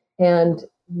 And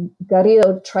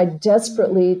Garrido tried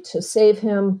desperately to save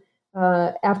him.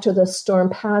 After the storm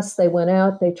passed, they went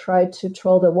out. They tried to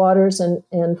troll the waters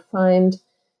and find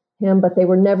him, but they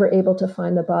were never able to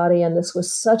find the body. And this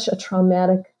was such a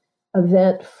traumatic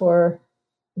event for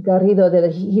Garrido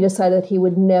that he decided he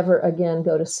would never again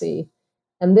go to sea.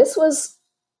 And this was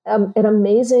an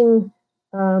amazing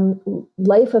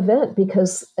life event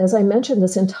because, as I mentioned,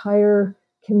 this entire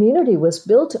community was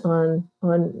built on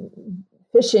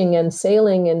fishing and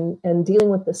sailing and dealing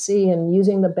with the sea and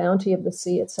using the bounty of the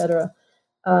sea, etc.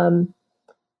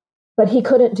 But he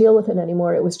couldn't deal with it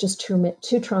anymore. It was just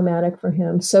too traumatic for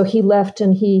him. So he left,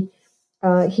 and he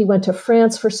went to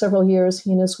France for several years.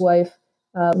 He and his wife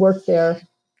worked there.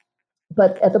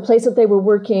 But at the place that they were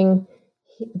working,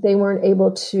 they weren't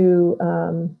able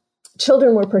to,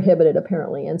 children were prohibited,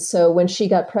 apparently. And so when she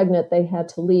got pregnant, they had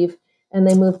to leave, and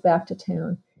they moved back to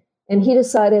town. And he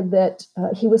decided that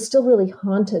he was still really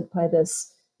haunted by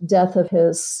this death of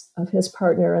his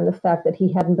partner and the fact that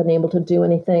he hadn't been able to do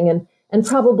anything, and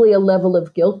probably a level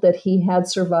of guilt that he had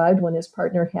survived when his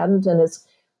partner hadn't, and his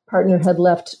partner had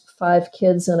left 5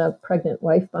 kids and a pregnant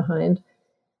wife behind.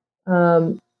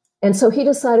 And so he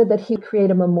decided that he'd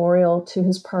create a memorial to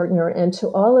his partner and to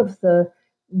all of the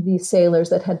sailors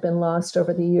that had been lost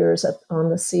over the years on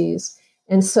the seas.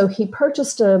 And so he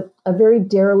purchased a very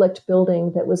derelict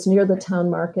building that was near the town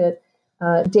market,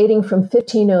 dating from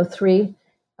 1503.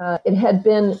 It had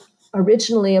been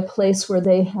originally a place where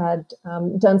they had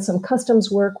done some customs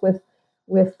work with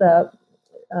goods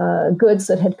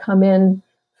that had come in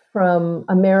from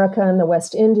America and the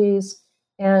West Indies.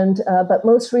 But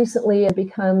most recently, it had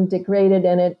become degraded,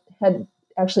 and it had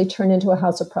actually turned into a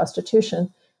house of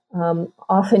prostitution,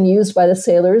 often used by the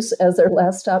sailors as their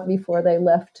last stop before they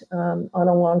left on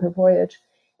a longer voyage.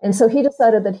 And so he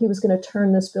decided that he was going to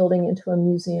turn this building into a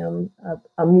museum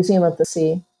of the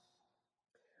sea.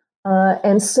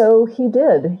 And so he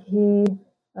did. He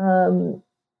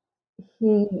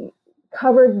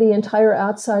covered the entire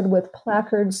outside with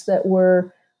placards that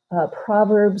were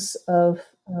proverbs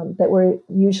that were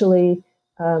usually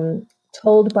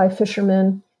told by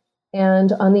fishermen.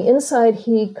 And on the inside,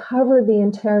 he covered the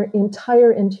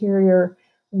entire interior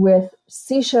with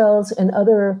seashells and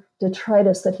other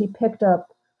detritus that he picked up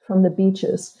from the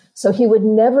beaches. So he would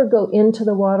never go into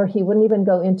the water. He wouldn't even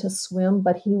go in to swim,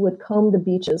 but he would comb the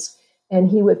beaches, and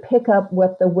he would pick up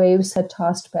what the waves had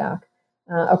tossed back.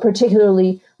 A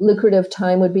particularly lucrative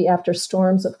time would be after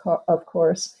storms, of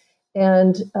course.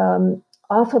 And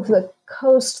off of the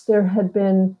coast, there had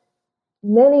been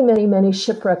many, many, many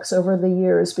shipwrecks over the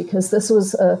years, because this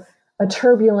was a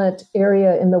turbulent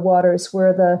area in the waters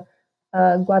where the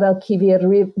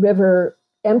Guadalquivir River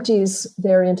empties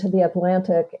there into the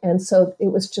Atlantic. And so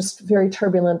it was just very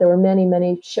turbulent. There were many,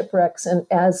 many shipwrecks. And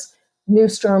as new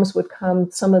storms would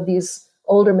come, some of these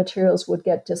older materials would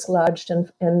get dislodged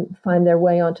and find their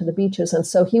way onto the beaches. And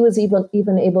so he was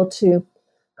even able to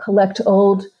collect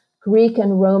old Greek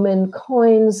and Roman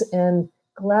coins and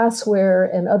glassware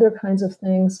and other kinds of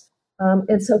things.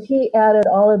 And so he added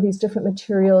all of these different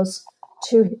materials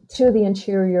to the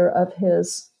interior of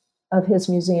his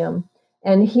museum.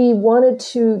 And he wanted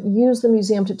to use the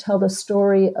museum to tell the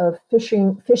story of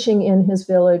fishing in his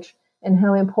village and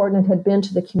how important it had been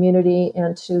to the community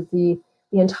and to the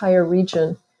entire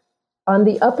region. On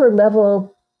the upper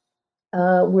level,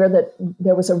 where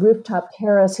there was a rooftop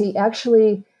terrace, he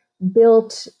actually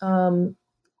built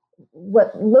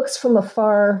what looks from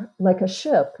afar like a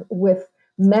ship with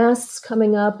masts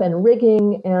coming up and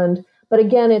rigging, but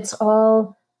again, it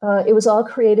was all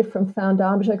created from found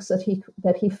objects that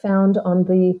he found on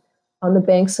the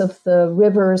banks of the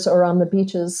rivers or on the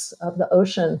beaches of the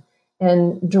ocean,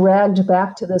 and dragged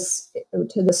back to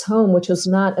this home, which is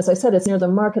not, as I said, it's near the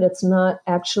market. It's not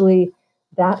actually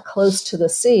that close to the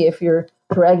sea if you're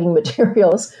dragging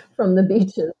materials from the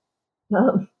beaches.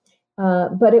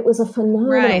 But it was a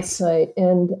phenomenal site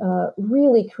and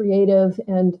really creative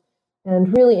and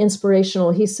really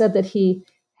inspirational. He said that he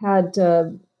had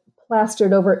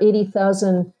plastered over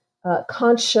 80,000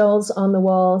 conch shells on the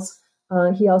walls.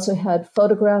 He also had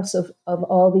photographs of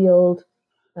all the old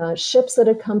ships that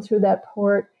had come through that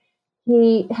port.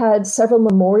 He had several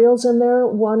memorials in there.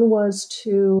 One was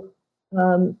to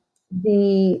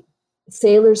the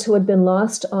sailors who had been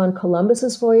lost on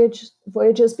Columbus's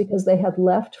voyages because they had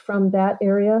left from that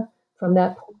area, from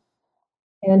that port.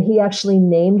 And he actually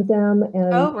named them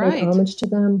and paid homage to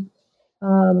them.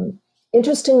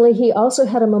 Interestingly, he also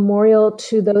had a memorial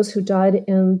to those who died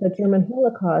in the German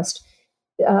Holocaust,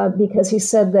 because he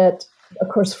said that, of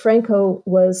course, Franco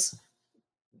was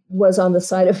on the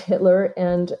side of Hitler,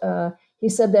 and he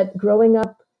said that growing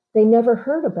up, they never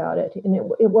heard about it. And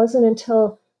it wasn't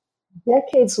until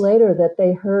decades later that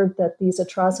they heard that these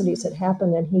atrocities had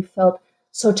happened, and he felt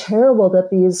so terrible that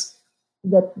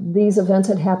these events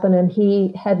had happened, and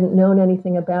he hadn't known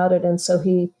anything about it. And so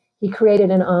he created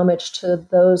an homage to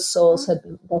those souls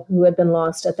who had been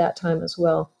lost at that time as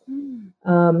well.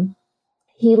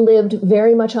 He lived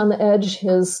very much on the edge.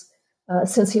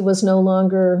 Since he was no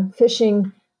longer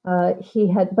fishing, he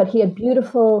had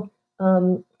beautiful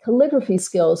calligraphy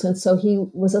skills, and so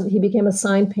he became a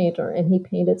sign painter, and he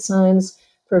painted signs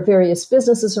for various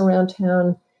businesses around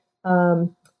town.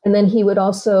 And then he would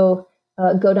also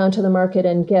go down to the market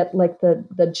and get like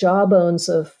the jawbones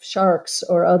of sharks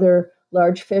or other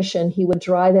large fish, and he would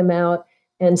dry them out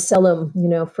and sell them,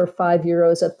 for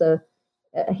 €5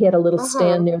 he had a little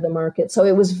stand near the market. So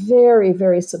it was very,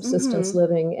 very subsistence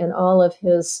living, and all of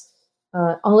his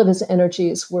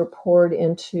energies were poured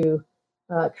into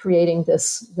creating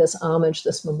this homage,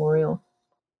 this memorial.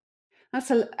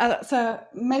 That's a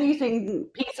amazing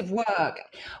piece of work.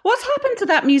 What's happened to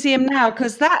that museum now?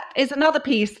 Because that is another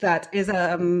piece that is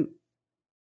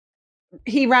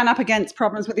he ran up against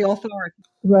problems with the authorities.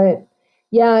 Right.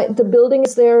 Yeah, the building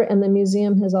is there, and the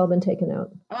museum has all been taken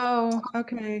out. Oh,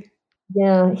 okay.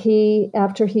 Yeah,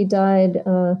 after he died.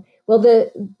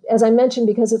 As I mentioned,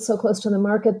 because it's so close to the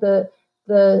market,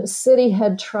 the city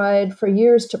had tried for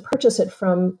years to purchase it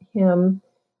from him.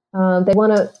 They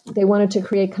wanted to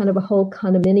create kind of a whole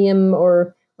condominium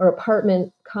or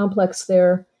apartment complex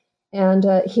there, and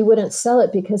he wouldn't sell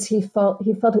it because he felt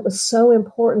it was so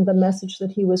important, the message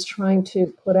that he was trying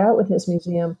to put out with his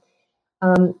museum.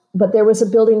 But there was a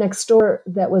building next door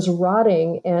that was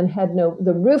rotting and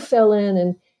the roof fell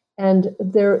in, and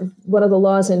one of the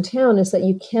laws in town is that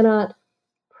you cannot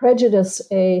prejudice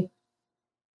a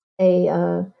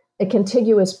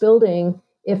contiguous building.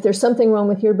 If there's something wrong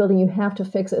with your building, you have to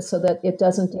fix it so that it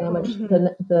doesn't damage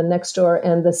the next door.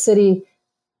 And the city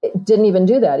didn't even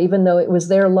do that, even though it was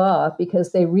their law,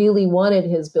 because they really wanted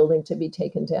his building to be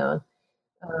taken down.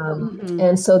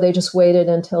 And so they just waited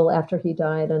until after he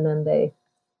died, and then they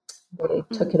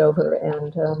took it over.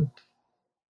 And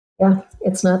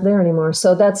it's not there anymore.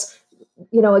 So that's,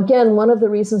 again, one of the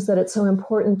reasons that it's so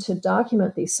important to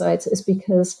document these sites is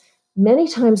because many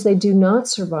times they do not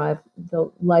survive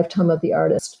the lifetime of the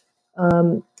artist.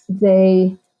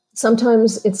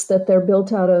 Sometimes it's that they're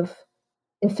built out of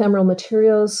ephemeral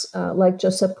materials, like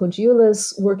Josep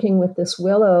Pujolas working with this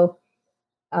willow.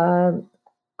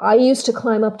 I used to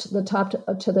climb up to the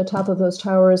top of those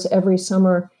towers every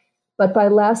summer, but by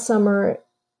last summer,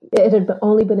 it had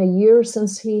only been a year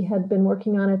since he had been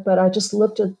working on it. But I just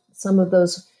looked at some of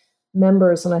those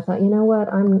members and I thought, you know what,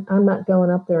 I'm not going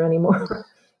up there anymore.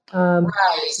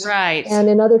 Right. And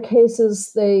in other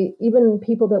cases, even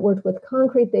people that worked with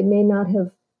concrete, they may not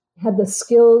have had the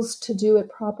skills to do it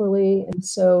properly. And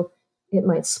so it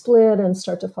might split and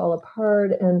start to fall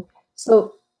apart. And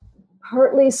so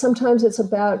partly sometimes it's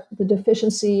about the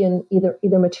deficiency in either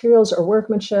materials or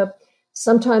workmanship.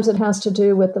 Sometimes it has to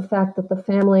do with the fact that the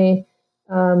family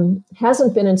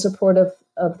hasn't been in support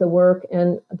of the work,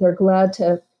 and they're glad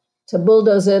to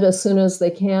bulldoze it as soon as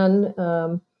they can.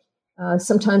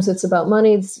 Sometimes it's about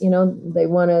money. They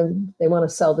want to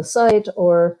sell the site,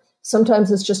 or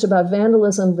sometimes it's just about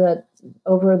vandalism that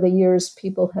over the years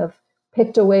people have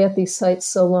picked away at these sites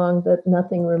so long that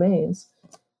nothing remains.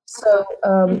 So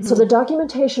the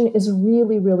documentation is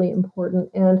really, really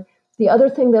important. And the other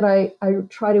thing that I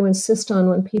try to insist on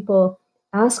when people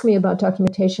ask me about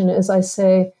documentation is I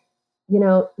say,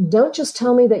 don't just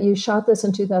tell me that you shot this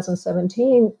in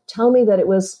 2017. Tell me that it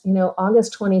was,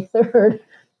 August 23rd,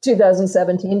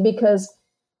 2017, because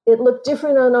it looked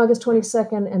different on August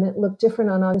 22nd and it looked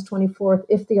different on August 24th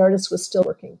if the artist was still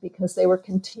working, because they were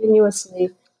continuously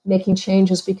making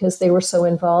changes because they were so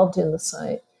involved in the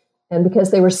site. And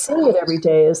because they were seeing it every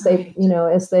day as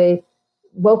they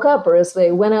woke up or as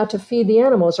they went out to feed the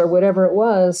animals or whatever it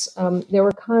was, there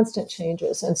were constant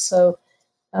changes. And so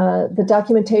the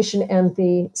documentation and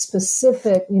the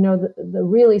specific, the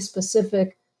really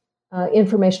specific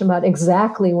information about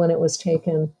exactly when it was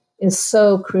taken is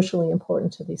so crucially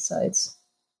important to these sites.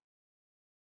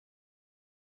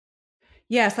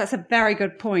 Yes, that's a very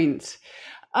good point.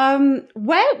 I'm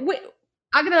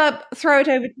going to throw it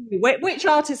over to you. Which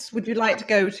artists would you like to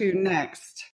go to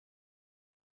next?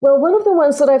 Well, one of the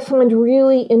ones that I find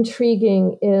really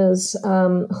intriguing is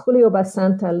Julio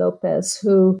Basanta Lopez,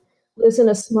 who lives in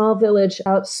a small village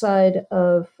outside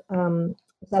of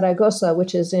Zaragoza,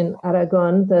 which is in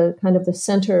Aragon, the kind of the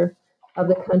center of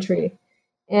the country.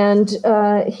 And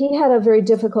he had a very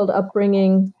difficult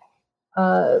upbringing.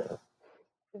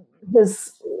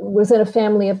 Was in a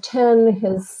family of 10.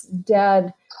 His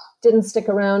dad didn't stick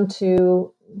around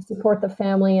to support the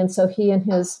family, and so he and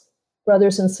his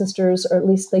brothers and sisters, or at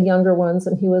least the younger ones,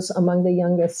 and he was among the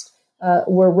youngest,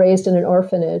 were raised in an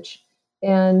orphanage.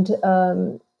 And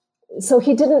so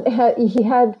he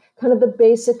had kind of the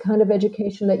basic kind of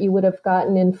education that you would have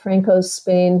gotten in Franco's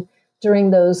Spain during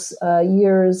those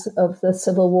years of the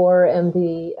Civil War and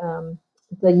the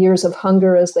years of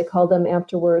hunger, as they called them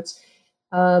afterwards.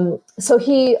 So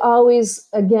he always,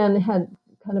 again, had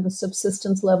kind of a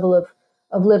subsistence level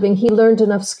of living. He learned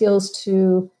enough skills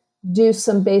to do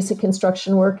some basic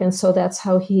construction work, and so that's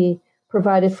how he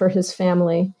provided for his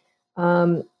family,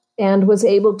 and was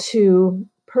able to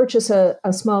purchase a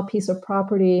small piece of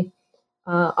property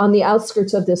on the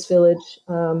outskirts of this village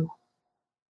a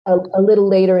little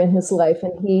later in his life.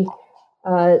 And he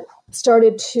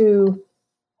started to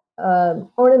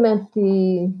ornament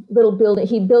the little building.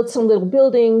 He built some little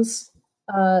buildings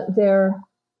there,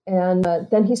 and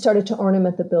then he started to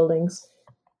ornament the buildings.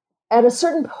 At a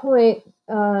certain point,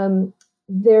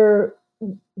 there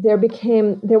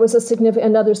was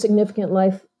another significant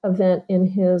life event in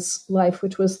his life,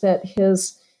 which was that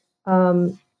his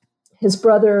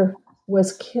brother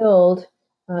was killed.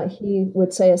 He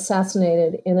would say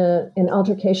assassinated in an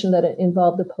altercation that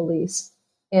involved the police,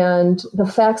 and the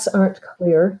facts aren't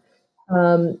clear.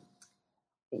 In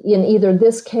either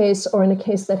this case or in a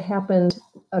case that happened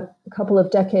a couple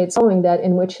of decades following that,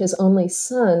 in which his only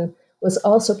son was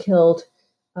also killed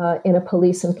in a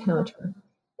police encounter.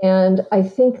 And I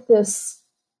think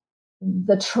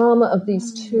the trauma of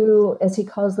these two, as he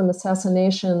calls them,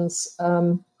 assassinations,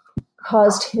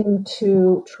 caused him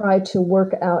to try to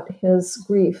work out his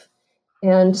grief.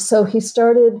 And so he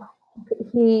started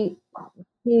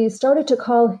to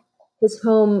call his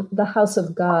home the House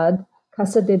of God,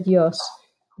 Casa de Dios.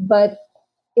 But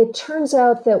it turns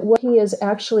out that what he has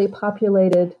actually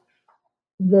populated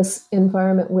this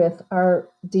environment with are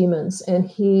demons. And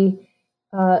he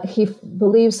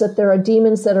believes that there are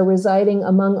demons that are residing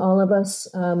among all of us.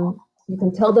 You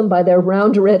can tell them by their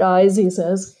round red eyes, he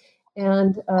says.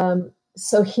 And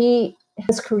so he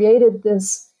has created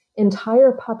this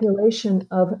entire population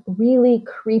of really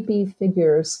creepy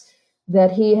figures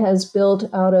that he has built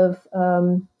out of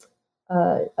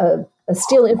a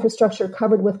steel infrastructure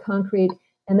covered with concrete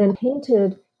and then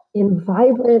painted in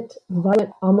vibrant,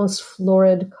 almost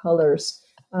florid colors.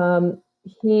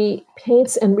 He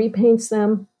paints and repaints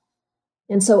them.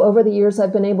 And so over the years,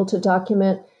 I've been able to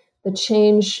document the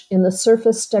change in the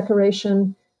surface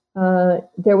decoration.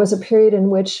 There was a period in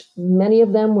which many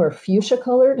of them were fuchsia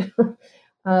colored,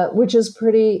 which is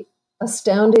pretty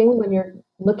astounding when you're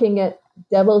looking at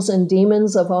devils and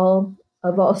demons of all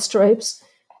stripes.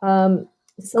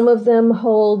 Some of them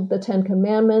hold the Ten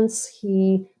Commandments.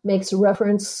 He makes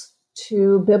reference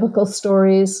to biblical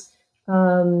stories,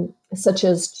 such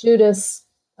as Judas,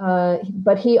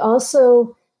 but he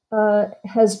also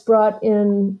has brought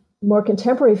in more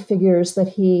contemporary figures that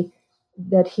he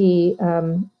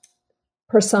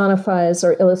personifies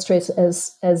or illustrates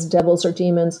as devils or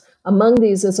demons. Among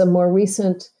these is a more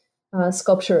recent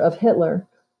sculpture of Hitler.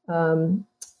 And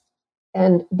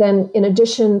then in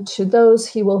addition to those,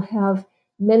 he will have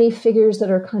many figures that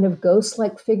are kind of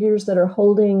ghost-like figures that are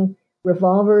holding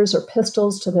revolvers or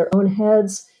pistols to their own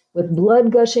heads with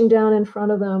blood gushing down in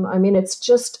front of them. I mean, it's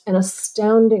just an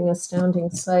astounding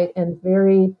sight, and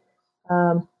very,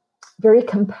 very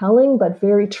compelling, but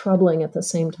very troubling at the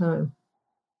same time.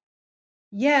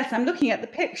 Yes, I'm looking at the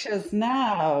pictures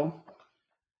now.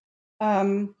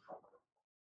 They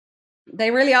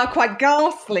really are quite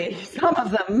ghastly, some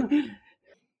of them.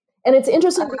 And it's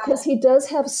interesting because he does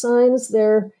have signs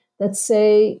there that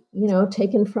say,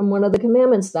 taken from one of the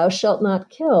commandments, thou shalt not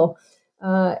kill.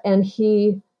 And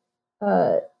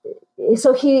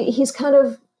so he's kind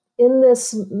of in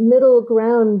this middle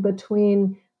ground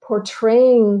between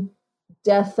portraying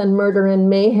death and murder and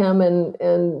mayhem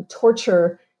and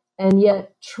torture, and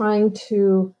yet trying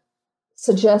to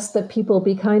suggest that people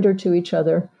be kinder to each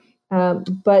other.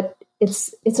 But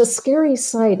it's a scary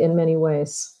sight in many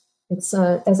ways. It's,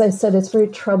 as I said, it's very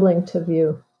troubling to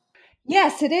view.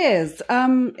 Yes, it is.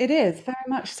 It is very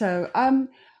much so.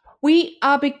 We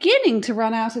are beginning to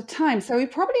run out of time, so we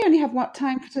probably only have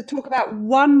time to talk about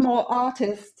one more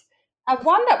artist.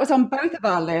 One that was on both of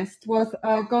our lists was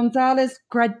González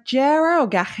Grajera or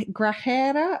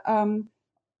Grajera.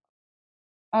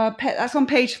 That's on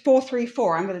page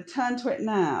 434. I'm going to turn to it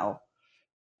now.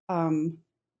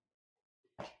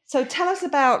 So tell us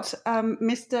about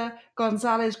Mr.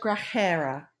 González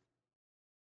Grajera.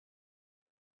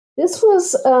 This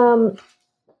was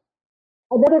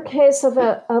another case of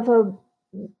a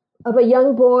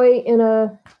young boy in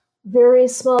a very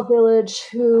small village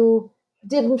who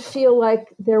didn't feel like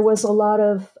there was a lot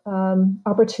of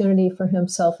opportunity for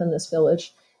himself in this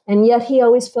village, and yet he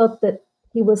always felt that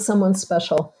he was someone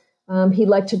special. He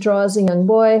liked to draw as a young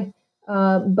boy,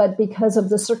 but because of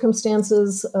the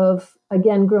circumstances of,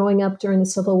 again, growing up during the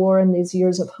Civil War and these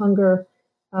years of hunger,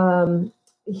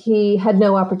 he had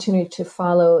no opportunity to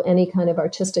follow any kind of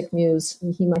artistic muse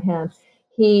he might have.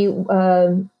 He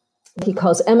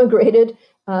emigrated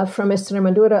from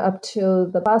Extremadura up to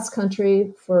the Basque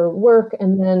Country for work,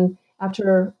 and then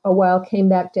after a while came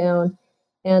back down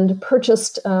and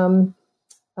purchased some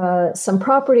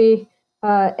property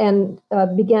and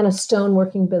began a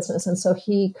stoneworking business. And so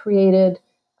he created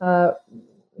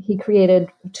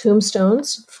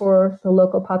tombstones for the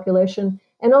local population,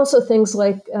 and also things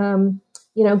like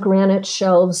granite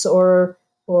shelves or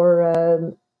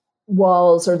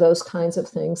walls or those kinds of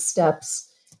things, steps.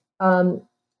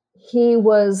 He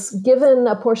was given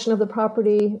a portion of the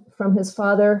property from his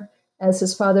father as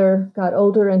his father got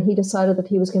older, and he decided that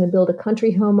he was going to build a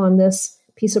country home on this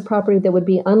piece of property that would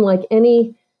be unlike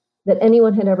any that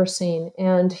anyone had ever seen.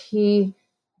 And he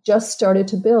just started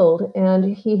to build,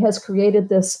 and he has created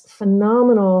this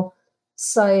phenomenal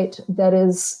site that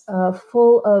is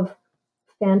full of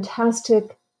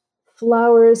fantastic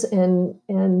flowers and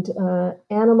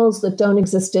animals that don't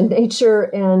exist in nature,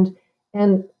 and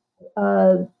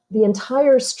the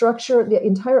entire structure, the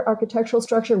entire architectural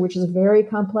structure, which is very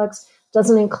complex,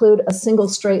 doesn't include a single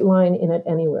straight line in it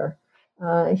anywhere.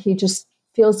 He just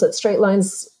feels that straight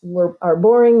lines are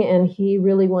boring, and he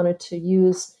really wanted to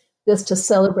use this to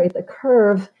celebrate the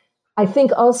curve. I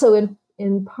think also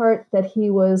in part that he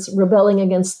was rebelling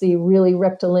against the really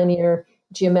rectilinear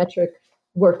geometric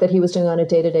work that he was doing on a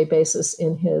day-to-day basis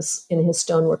in his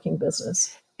stoneworking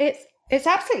business. It's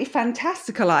absolutely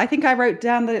fantastical. I think I wrote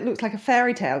down that it looks like a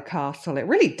fairy tale castle. It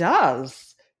really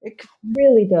does. It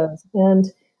really does.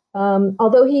 And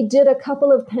although he did a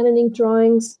couple of pen and ink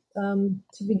drawings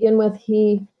to begin with,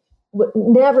 he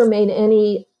never made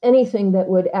anything that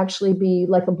would actually be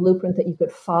like a blueprint that you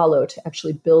could follow to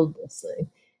actually build this thing.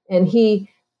 And he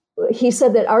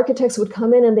said that architects would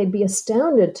come in and they'd be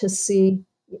astounded to see,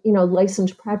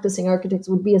 licensed practicing architects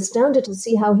would be astounded to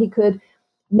see how he could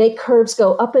make curves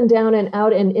go up and down and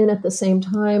out and in at the same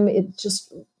time. It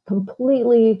just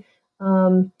completely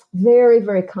very,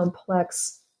 very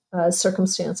complex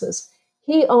circumstances.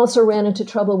 He also ran into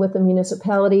trouble with the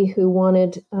municipality, who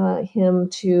wanted him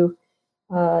to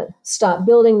stop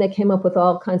building. They came up with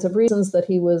all kinds of reasons that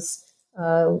he was,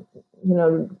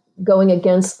 going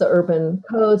against the urban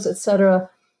codes, etc.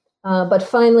 But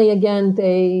finally, again,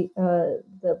 the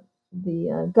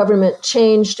government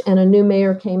changed and a new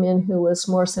mayor came in who was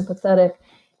more sympathetic.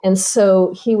 And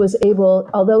so he was able,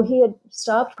 although he had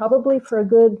stopped probably for a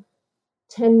good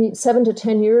 7 to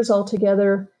 10 years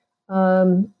altogether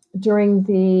during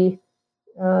the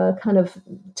kind of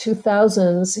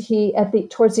 2000s,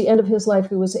 towards the end of his life,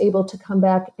 he was able to come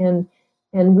back and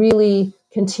really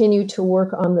continue to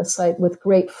work on the site with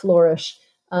great flourish.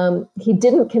 He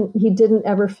didn't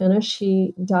ever finish.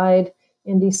 He died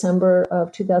in December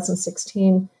of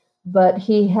 2016. But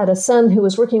he had a son who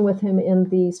was working with him in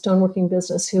the stoneworking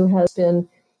business who has been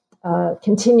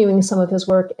continuing some of his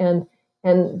work. And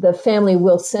the family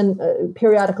will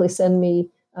periodically send me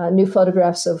new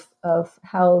photographs of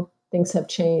how things have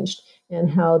changed and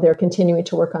how they're continuing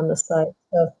to work on the site.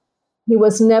 So he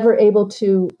was never able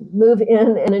to move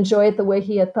in and enjoy it the way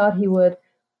he had thought he would,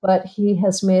 but he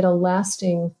has made a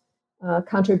lasting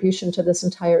contribution to this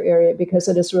entire area because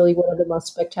it is really one of the most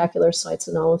spectacular sites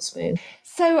in all of Spain.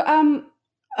 So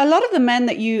a lot of the men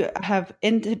that you have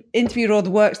interviewed or the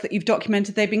works that you've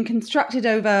documented, they've been constructed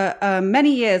over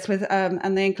many years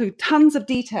and they include tons of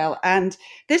detail. And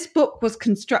this book was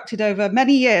constructed over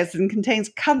many years and contains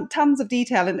tons of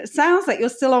detail. And it sounds like you're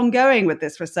still ongoing with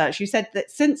this research. You said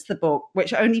that since the book,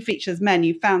 which only features men,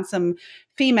 you found some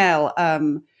female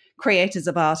creators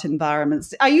of art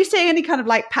environments. Are you seeing any kind of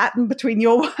like pattern between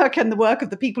your work and the work of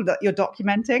the people that you're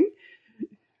documenting?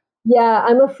 Yeah,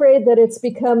 I'm afraid that it's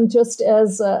become just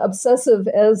as obsessive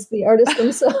as the artists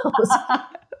themselves.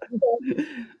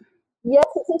 Yes,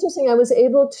 it's interesting. I was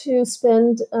able to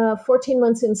spend 14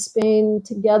 months in Spain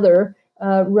together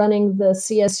running the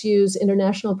CSU's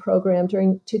international program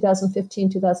during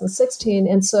 2015, 2016.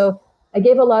 And so I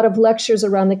gave a lot of lectures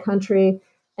around the country.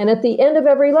 And at the end of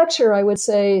every lecture, I would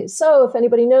say, so if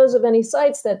anybody knows of any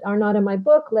sites that are not in my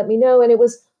book, let me know. And it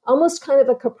was almost kind of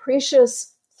a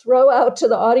capricious throw out to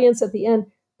the audience at the end.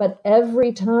 But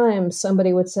every time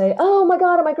somebody would say, oh my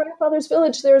God, at my grandfather's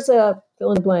village, there's a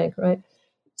fill in the blank, right?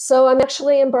 So I'm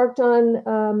actually embarked on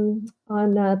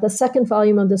the second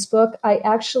volume of this book. I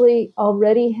actually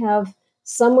already have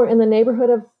somewhere in the neighborhood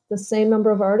of the same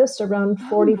number of artists, around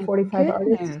 40, 45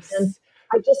 artists. And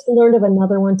I just learned of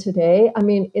another one today. I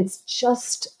mean, it's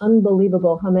just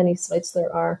unbelievable how many sites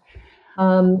there are.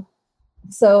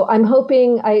 So I'm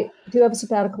hoping, I do have a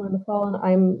sabbatical in the fall, and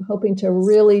I'm hoping to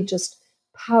really just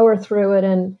power through it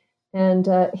and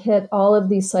hit all of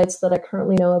these sites that I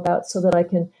currently know about so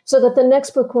that the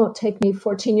next book won't take me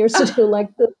 14 years to do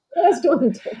like the last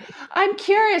one did. I'm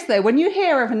curious though, when you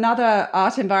hear of another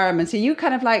art environment, are you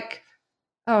kind of like,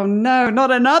 oh no, not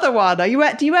another one? Do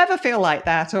you ever feel like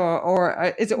that,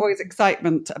 or is it always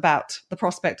excitement about the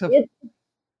prospect of?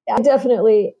 I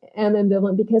definitely am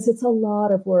ambivalent because it's a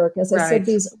lot of work. As I said,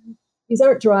 these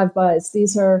aren't drive-bys.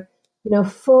 These are,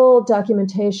 full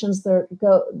documentations that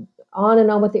go on and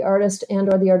on with the artist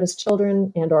and or the artist's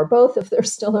children and or both if they're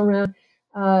still around,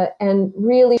 and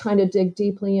really trying to dig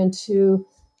deeply into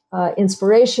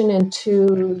inspiration,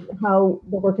 into how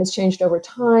the work has changed over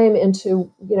time,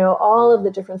 into all of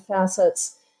the different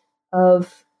facets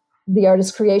of the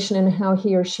artist's creation and how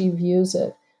he or she views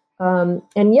it.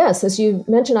 And yes, as you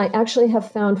mentioned, I actually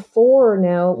have found 4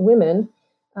 now women,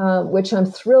 which I'm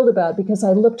thrilled about because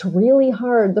I looked really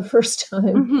hard the first time.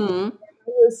 Mm-hmm.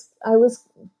 I was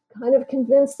kind of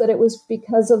convinced that it was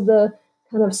because of the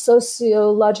kind of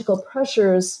sociological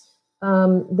pressures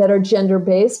that are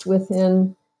gender-based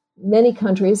within many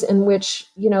countries in which,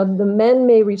 the men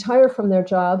may retire from their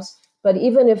jobs, but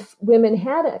even if women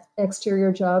had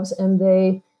exterior jobs and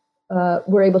they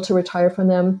were able to retire from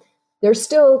them, they're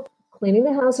still cleaning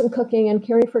the house and cooking and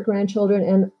caring for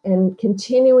grandchildren and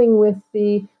continuing with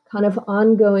the kind of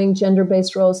ongoing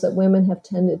gender-based roles that women have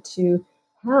tended to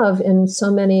have in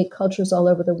so many cultures all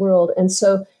over the world. And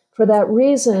so for that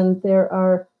reason, there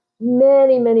are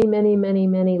many, many, many, many,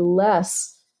 many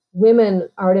less women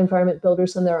art environment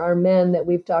builders than there are men that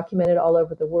we've documented all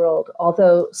over the world,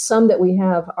 although some that we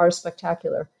have are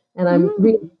spectacular. And I'm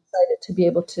really excited to be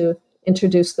able to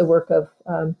introduce the work of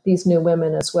these new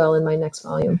women as well in my next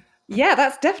volume. Yeah,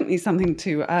 that's definitely something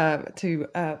to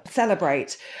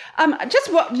celebrate.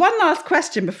 Just one last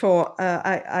question before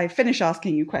I finish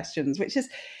asking you questions, which is,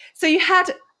 so you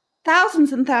had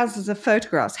thousands and thousands of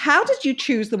photographs. How did you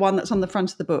choose the one that's on the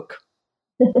front of the book?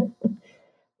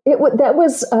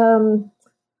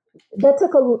 That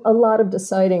took a lot of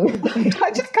deciding.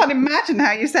 I just can't imagine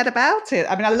how you set about it.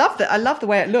 I mean, I love the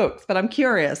way it looks, but I'm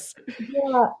curious.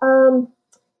 Yeah,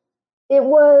 it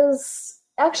was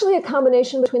actually a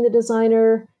combination between the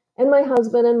designer and my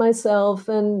husband and myself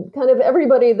and kind of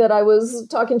everybody that I was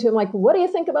talking to. I'm like, what do you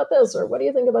think about this? Or what do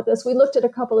you think about this? We looked at a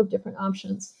couple of different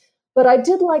options. But I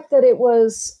did like that it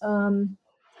was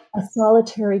a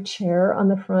solitary chair on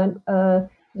the front,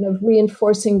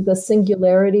 reinforcing the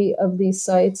singularity of these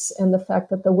sites and the fact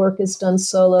that the work is done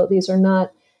solo. These are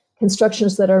not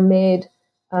constructions that are made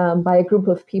by a group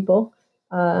of people.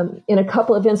 In a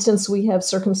couple of instances, we have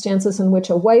circumstances in which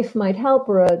a wife might help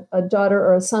or a daughter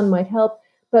or a son might help.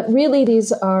 But really,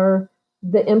 these are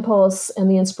the impulse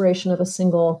and the inspiration of a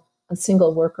single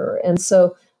worker. And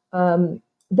so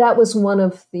that was one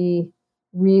of the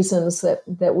reasons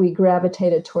that we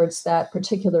gravitated towards that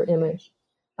particular image.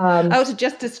 To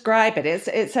just describe it,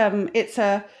 it's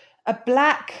a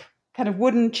black kind of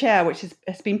wooden chair which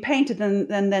has been painted and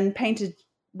then painted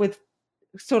with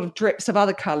sort of drips of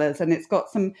other colors, and it's got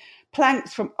some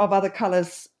planks of other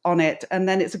colors on it, and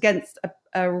then it's against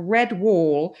a red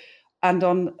wall and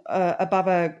on above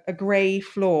a grey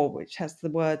floor which has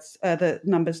the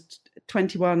numbers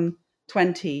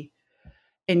 2120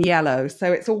 in yellow.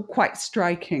 So it's all quite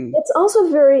striking. It's also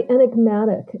very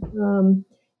enigmatic.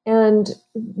 And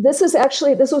this was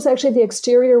actually the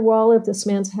exterior wall of this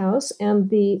man's house and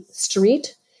the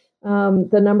street.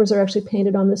 The numbers are actually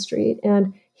painted on the street.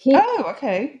 And he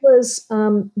was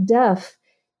deaf,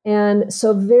 and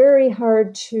so very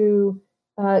hard to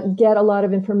get a lot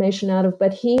of information out of.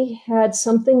 But he had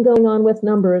something going on with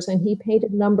numbers, and he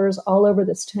painted numbers all over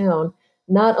this town,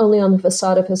 not only on the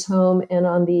facade of his home and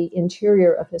on the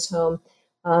interior of his home,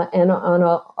 and on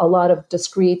a lot of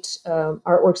discrete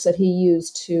artworks that he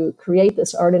used to create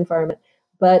this art environment,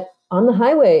 but on the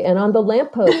highway and on the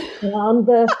lamppost and on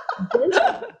the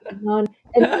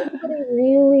and everybody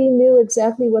really knew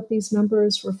exactly what these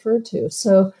numbers referred to.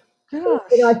 So,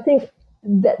 I think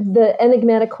that the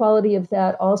enigmatic quality of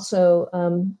that also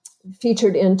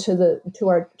featured into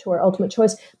our ultimate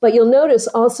choice. But you'll notice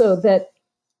also that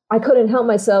I couldn't help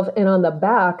myself, and on the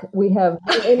back we have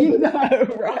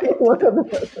one of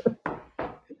those.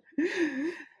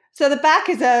 So the back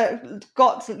is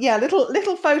got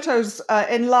little photos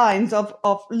in lines of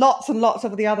lots and lots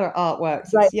of the other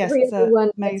artworks. Right, yes, every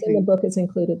one that's in the book is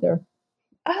included there.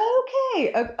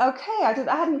 Okay. I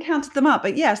hadn't counted them up,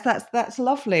 but yes, that's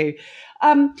lovely.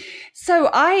 So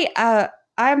I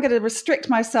am going to restrict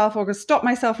myself or stop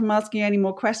myself from asking any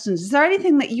more questions. Is there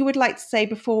anything that you would like to say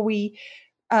before we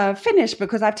finish?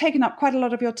 Because I've taken up quite a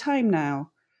lot of your time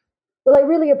now. Well, I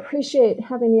really appreciate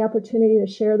having the opportunity to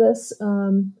share this.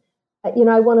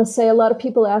 I want to say a lot of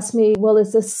people ask me, well,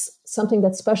 is this something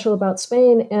that's special about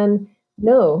Spain? And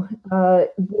no,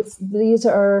 these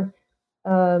are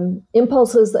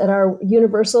impulses that are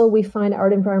universal. We find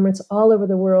art environments all over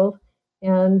the world.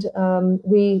 And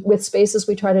with Spaces,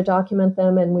 we try to document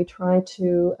them, and we try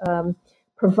to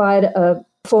provide a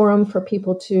forum for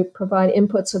people to provide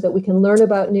input so that we can learn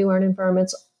about new art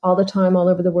environments all the time, all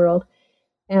over the world.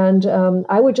 And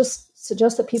I would just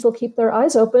suggest that people keep their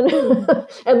eyes open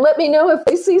and let me know if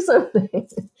they see something.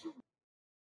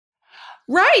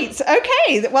 Right.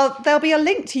 Okay. Well, there'll be a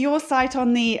link to your site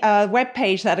on the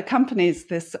webpage that accompanies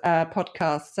this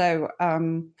podcast. So,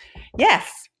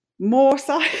 yes, more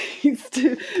sites,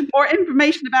 more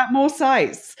information about more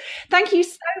sites. Thank you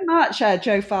so much,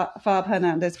 Jo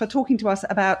Farb-Hernandez, for talking to us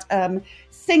about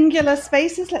Singular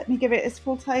Spaces. Let me give it its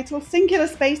full title. Singular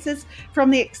Spaces, from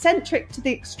the eccentric to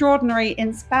the extraordinary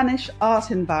in Spanish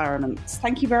art environments.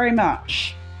 Thank you very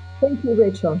much. Thank you,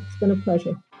 Rachel. It's been a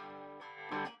pleasure.